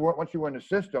once you were in the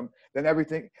system, then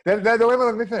everything. Wait,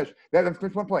 let me finish.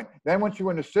 That's one point. Then once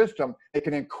you're in the system, they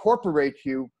can incorporate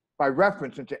you by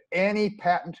reference into any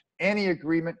patent, any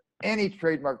agreement, any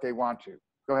trademark they want to.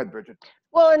 Go ahead, Bridget.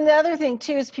 Well, and the other thing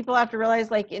too is people have to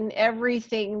realize, like in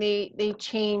everything, they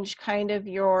change kind of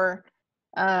your,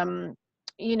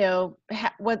 you know,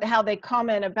 how they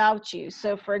comment about you.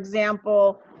 So, for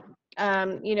example,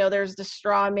 you know, there's the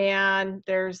straw man,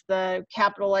 there's the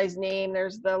capitalized name,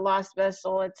 there's the lost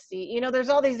vessel. Let's see, you know, there's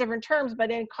all these different terms,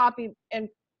 but in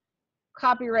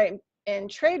copyright and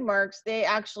trademarks, they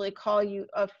actually call you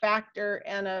a factor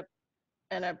and a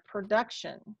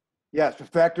production. Yes, a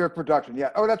factor of production.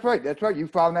 Yeah. Oh, that's right. That's right. You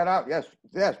found that out. Yes.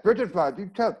 Yes. Bridget found.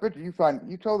 You found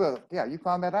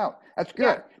that out. That's good,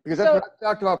 yeah. Because that's what I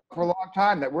talked about for a long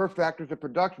time, that we're factors of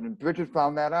production, and Bridget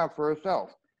found that out for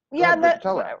herself. Yeah,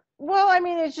 well, I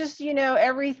mean, it's just, you know,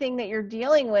 everything that you're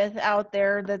dealing with out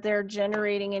there, that they're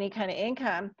generating any kind of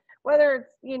income, whether it's,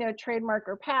 you know, trademark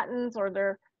or patents,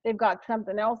 or they've got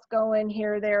something else going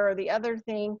here, there, or the other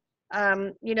thing.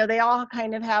 You know, they all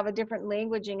kind of have a different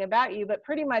languaging about you, but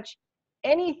pretty much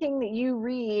anything that you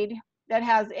read that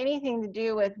has anything to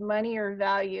do with money or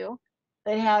value,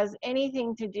 that has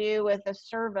anything to do with a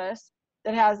service,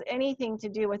 that has anything to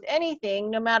do with anything,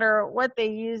 no matter what they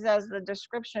use as the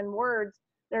description words,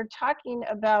 they're talking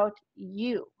about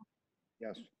you.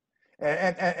 Yes.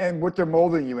 And what they're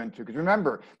molding you into. Because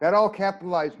remember, that all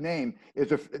capitalized name is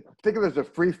think of it as a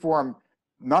free form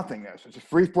nothingness. It's a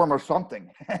free form of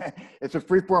something. It's a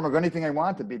free form of anything I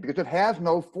want it to be, because it has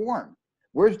no form.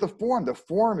 Where's the form? The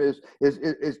form is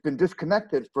been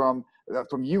disconnected from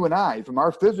you and I, from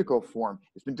our physical form.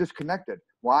 It's been disconnected.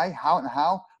 Why?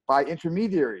 How? By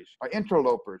intermediaries, by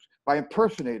interlopers, by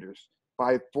impersonators,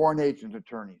 by foreign agents,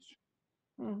 attorneys.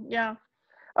 Yeah.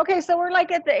 Okay, so we're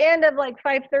like at the end of like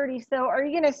 5:30. So are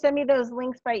you going to send me those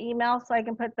links by email so I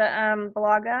can put the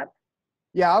blog up?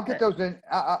 Yeah, I'll get those in.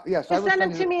 Yes, I Just will send them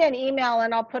send to you. me an email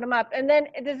and I'll put them up. And then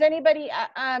does anybody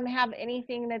have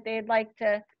anything that they'd like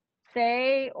to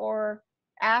say or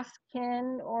ask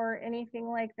Ken or anything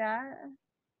like that?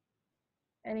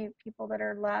 Any people that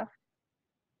are left?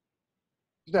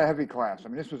 It's a heavy class. I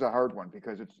mean, this was a hard one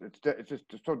because it's just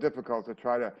so difficult to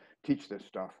try to teach this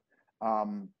stuff.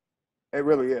 It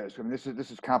really is. I mean, this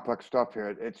is complex stuff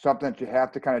here. It's something that you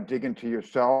have to kind of dig into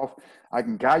yourself. I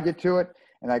can guide you to it,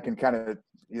 and I can kind of,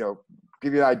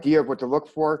 give you an idea of what to look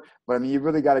for. But I mean, you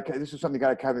really got to. This is something you got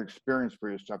to kind of experience for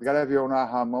yourself. You got to have your own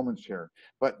aha moments here.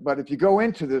 But if you go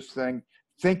into this thing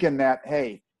thinking that,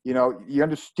 hey, you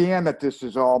understand that this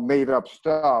is all made up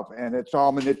stuff and it's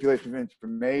all manipulation of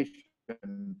information,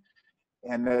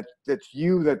 and that it's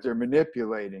you that they're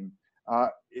manipulating.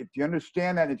 If you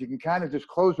understand that, if you can kind of just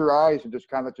close your eyes and just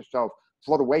kind of let yourself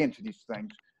float away into these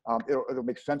things, it'll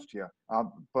make sense to you.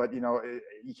 But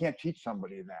you can't teach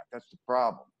somebody that. That's the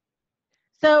problem.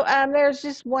 So there's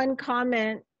just one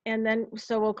comment, and then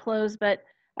so we'll close. But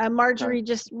Marjorie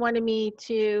just wanted me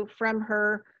to, from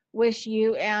her, wish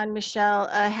you and Michelle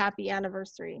a happy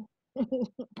anniversary.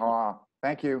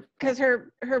 Thank you. Because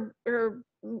her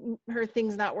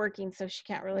thing's not working, so she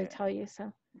can't really tell you.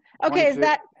 So, okay, is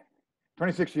that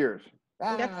 26 years?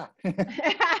 All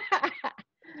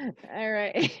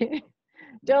right.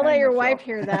 Don't let your wife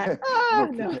hear that.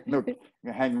 No,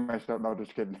 hang myself. No,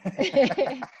 just kidding.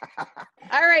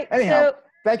 All right. Anyhow, so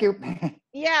thank you.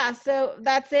 Yeah, so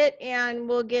that's it, and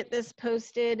we'll get this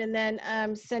posted, and then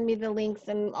send me the links,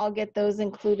 and I'll get those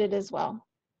included as well.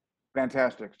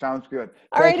 Fantastic. Sounds good.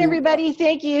 All right, everybody.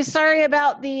 Thank you. Sorry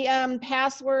about the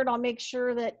password. I'll make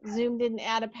sure that Zoom didn't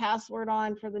add a password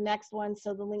on for the next one,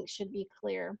 so the link should be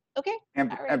clear. Okay.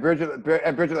 And Bridget,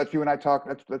 let's you and I talk.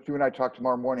 Let's you and I talk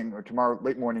tomorrow morning or tomorrow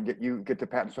late morning. Get the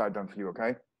patent side done for you.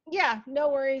 Okay. Yeah. No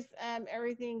worries.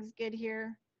 Everything's good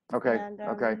here. Okay.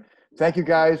 Okay. Thank you,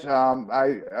 guys.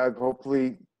 I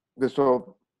hopefully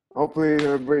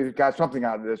everybody got something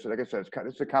out of this. Like I said,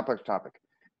 it's a complex topic.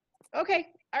 Okay.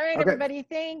 All right, everybody.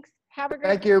 Thanks. Have a great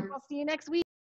Thank you. I'll see you next week.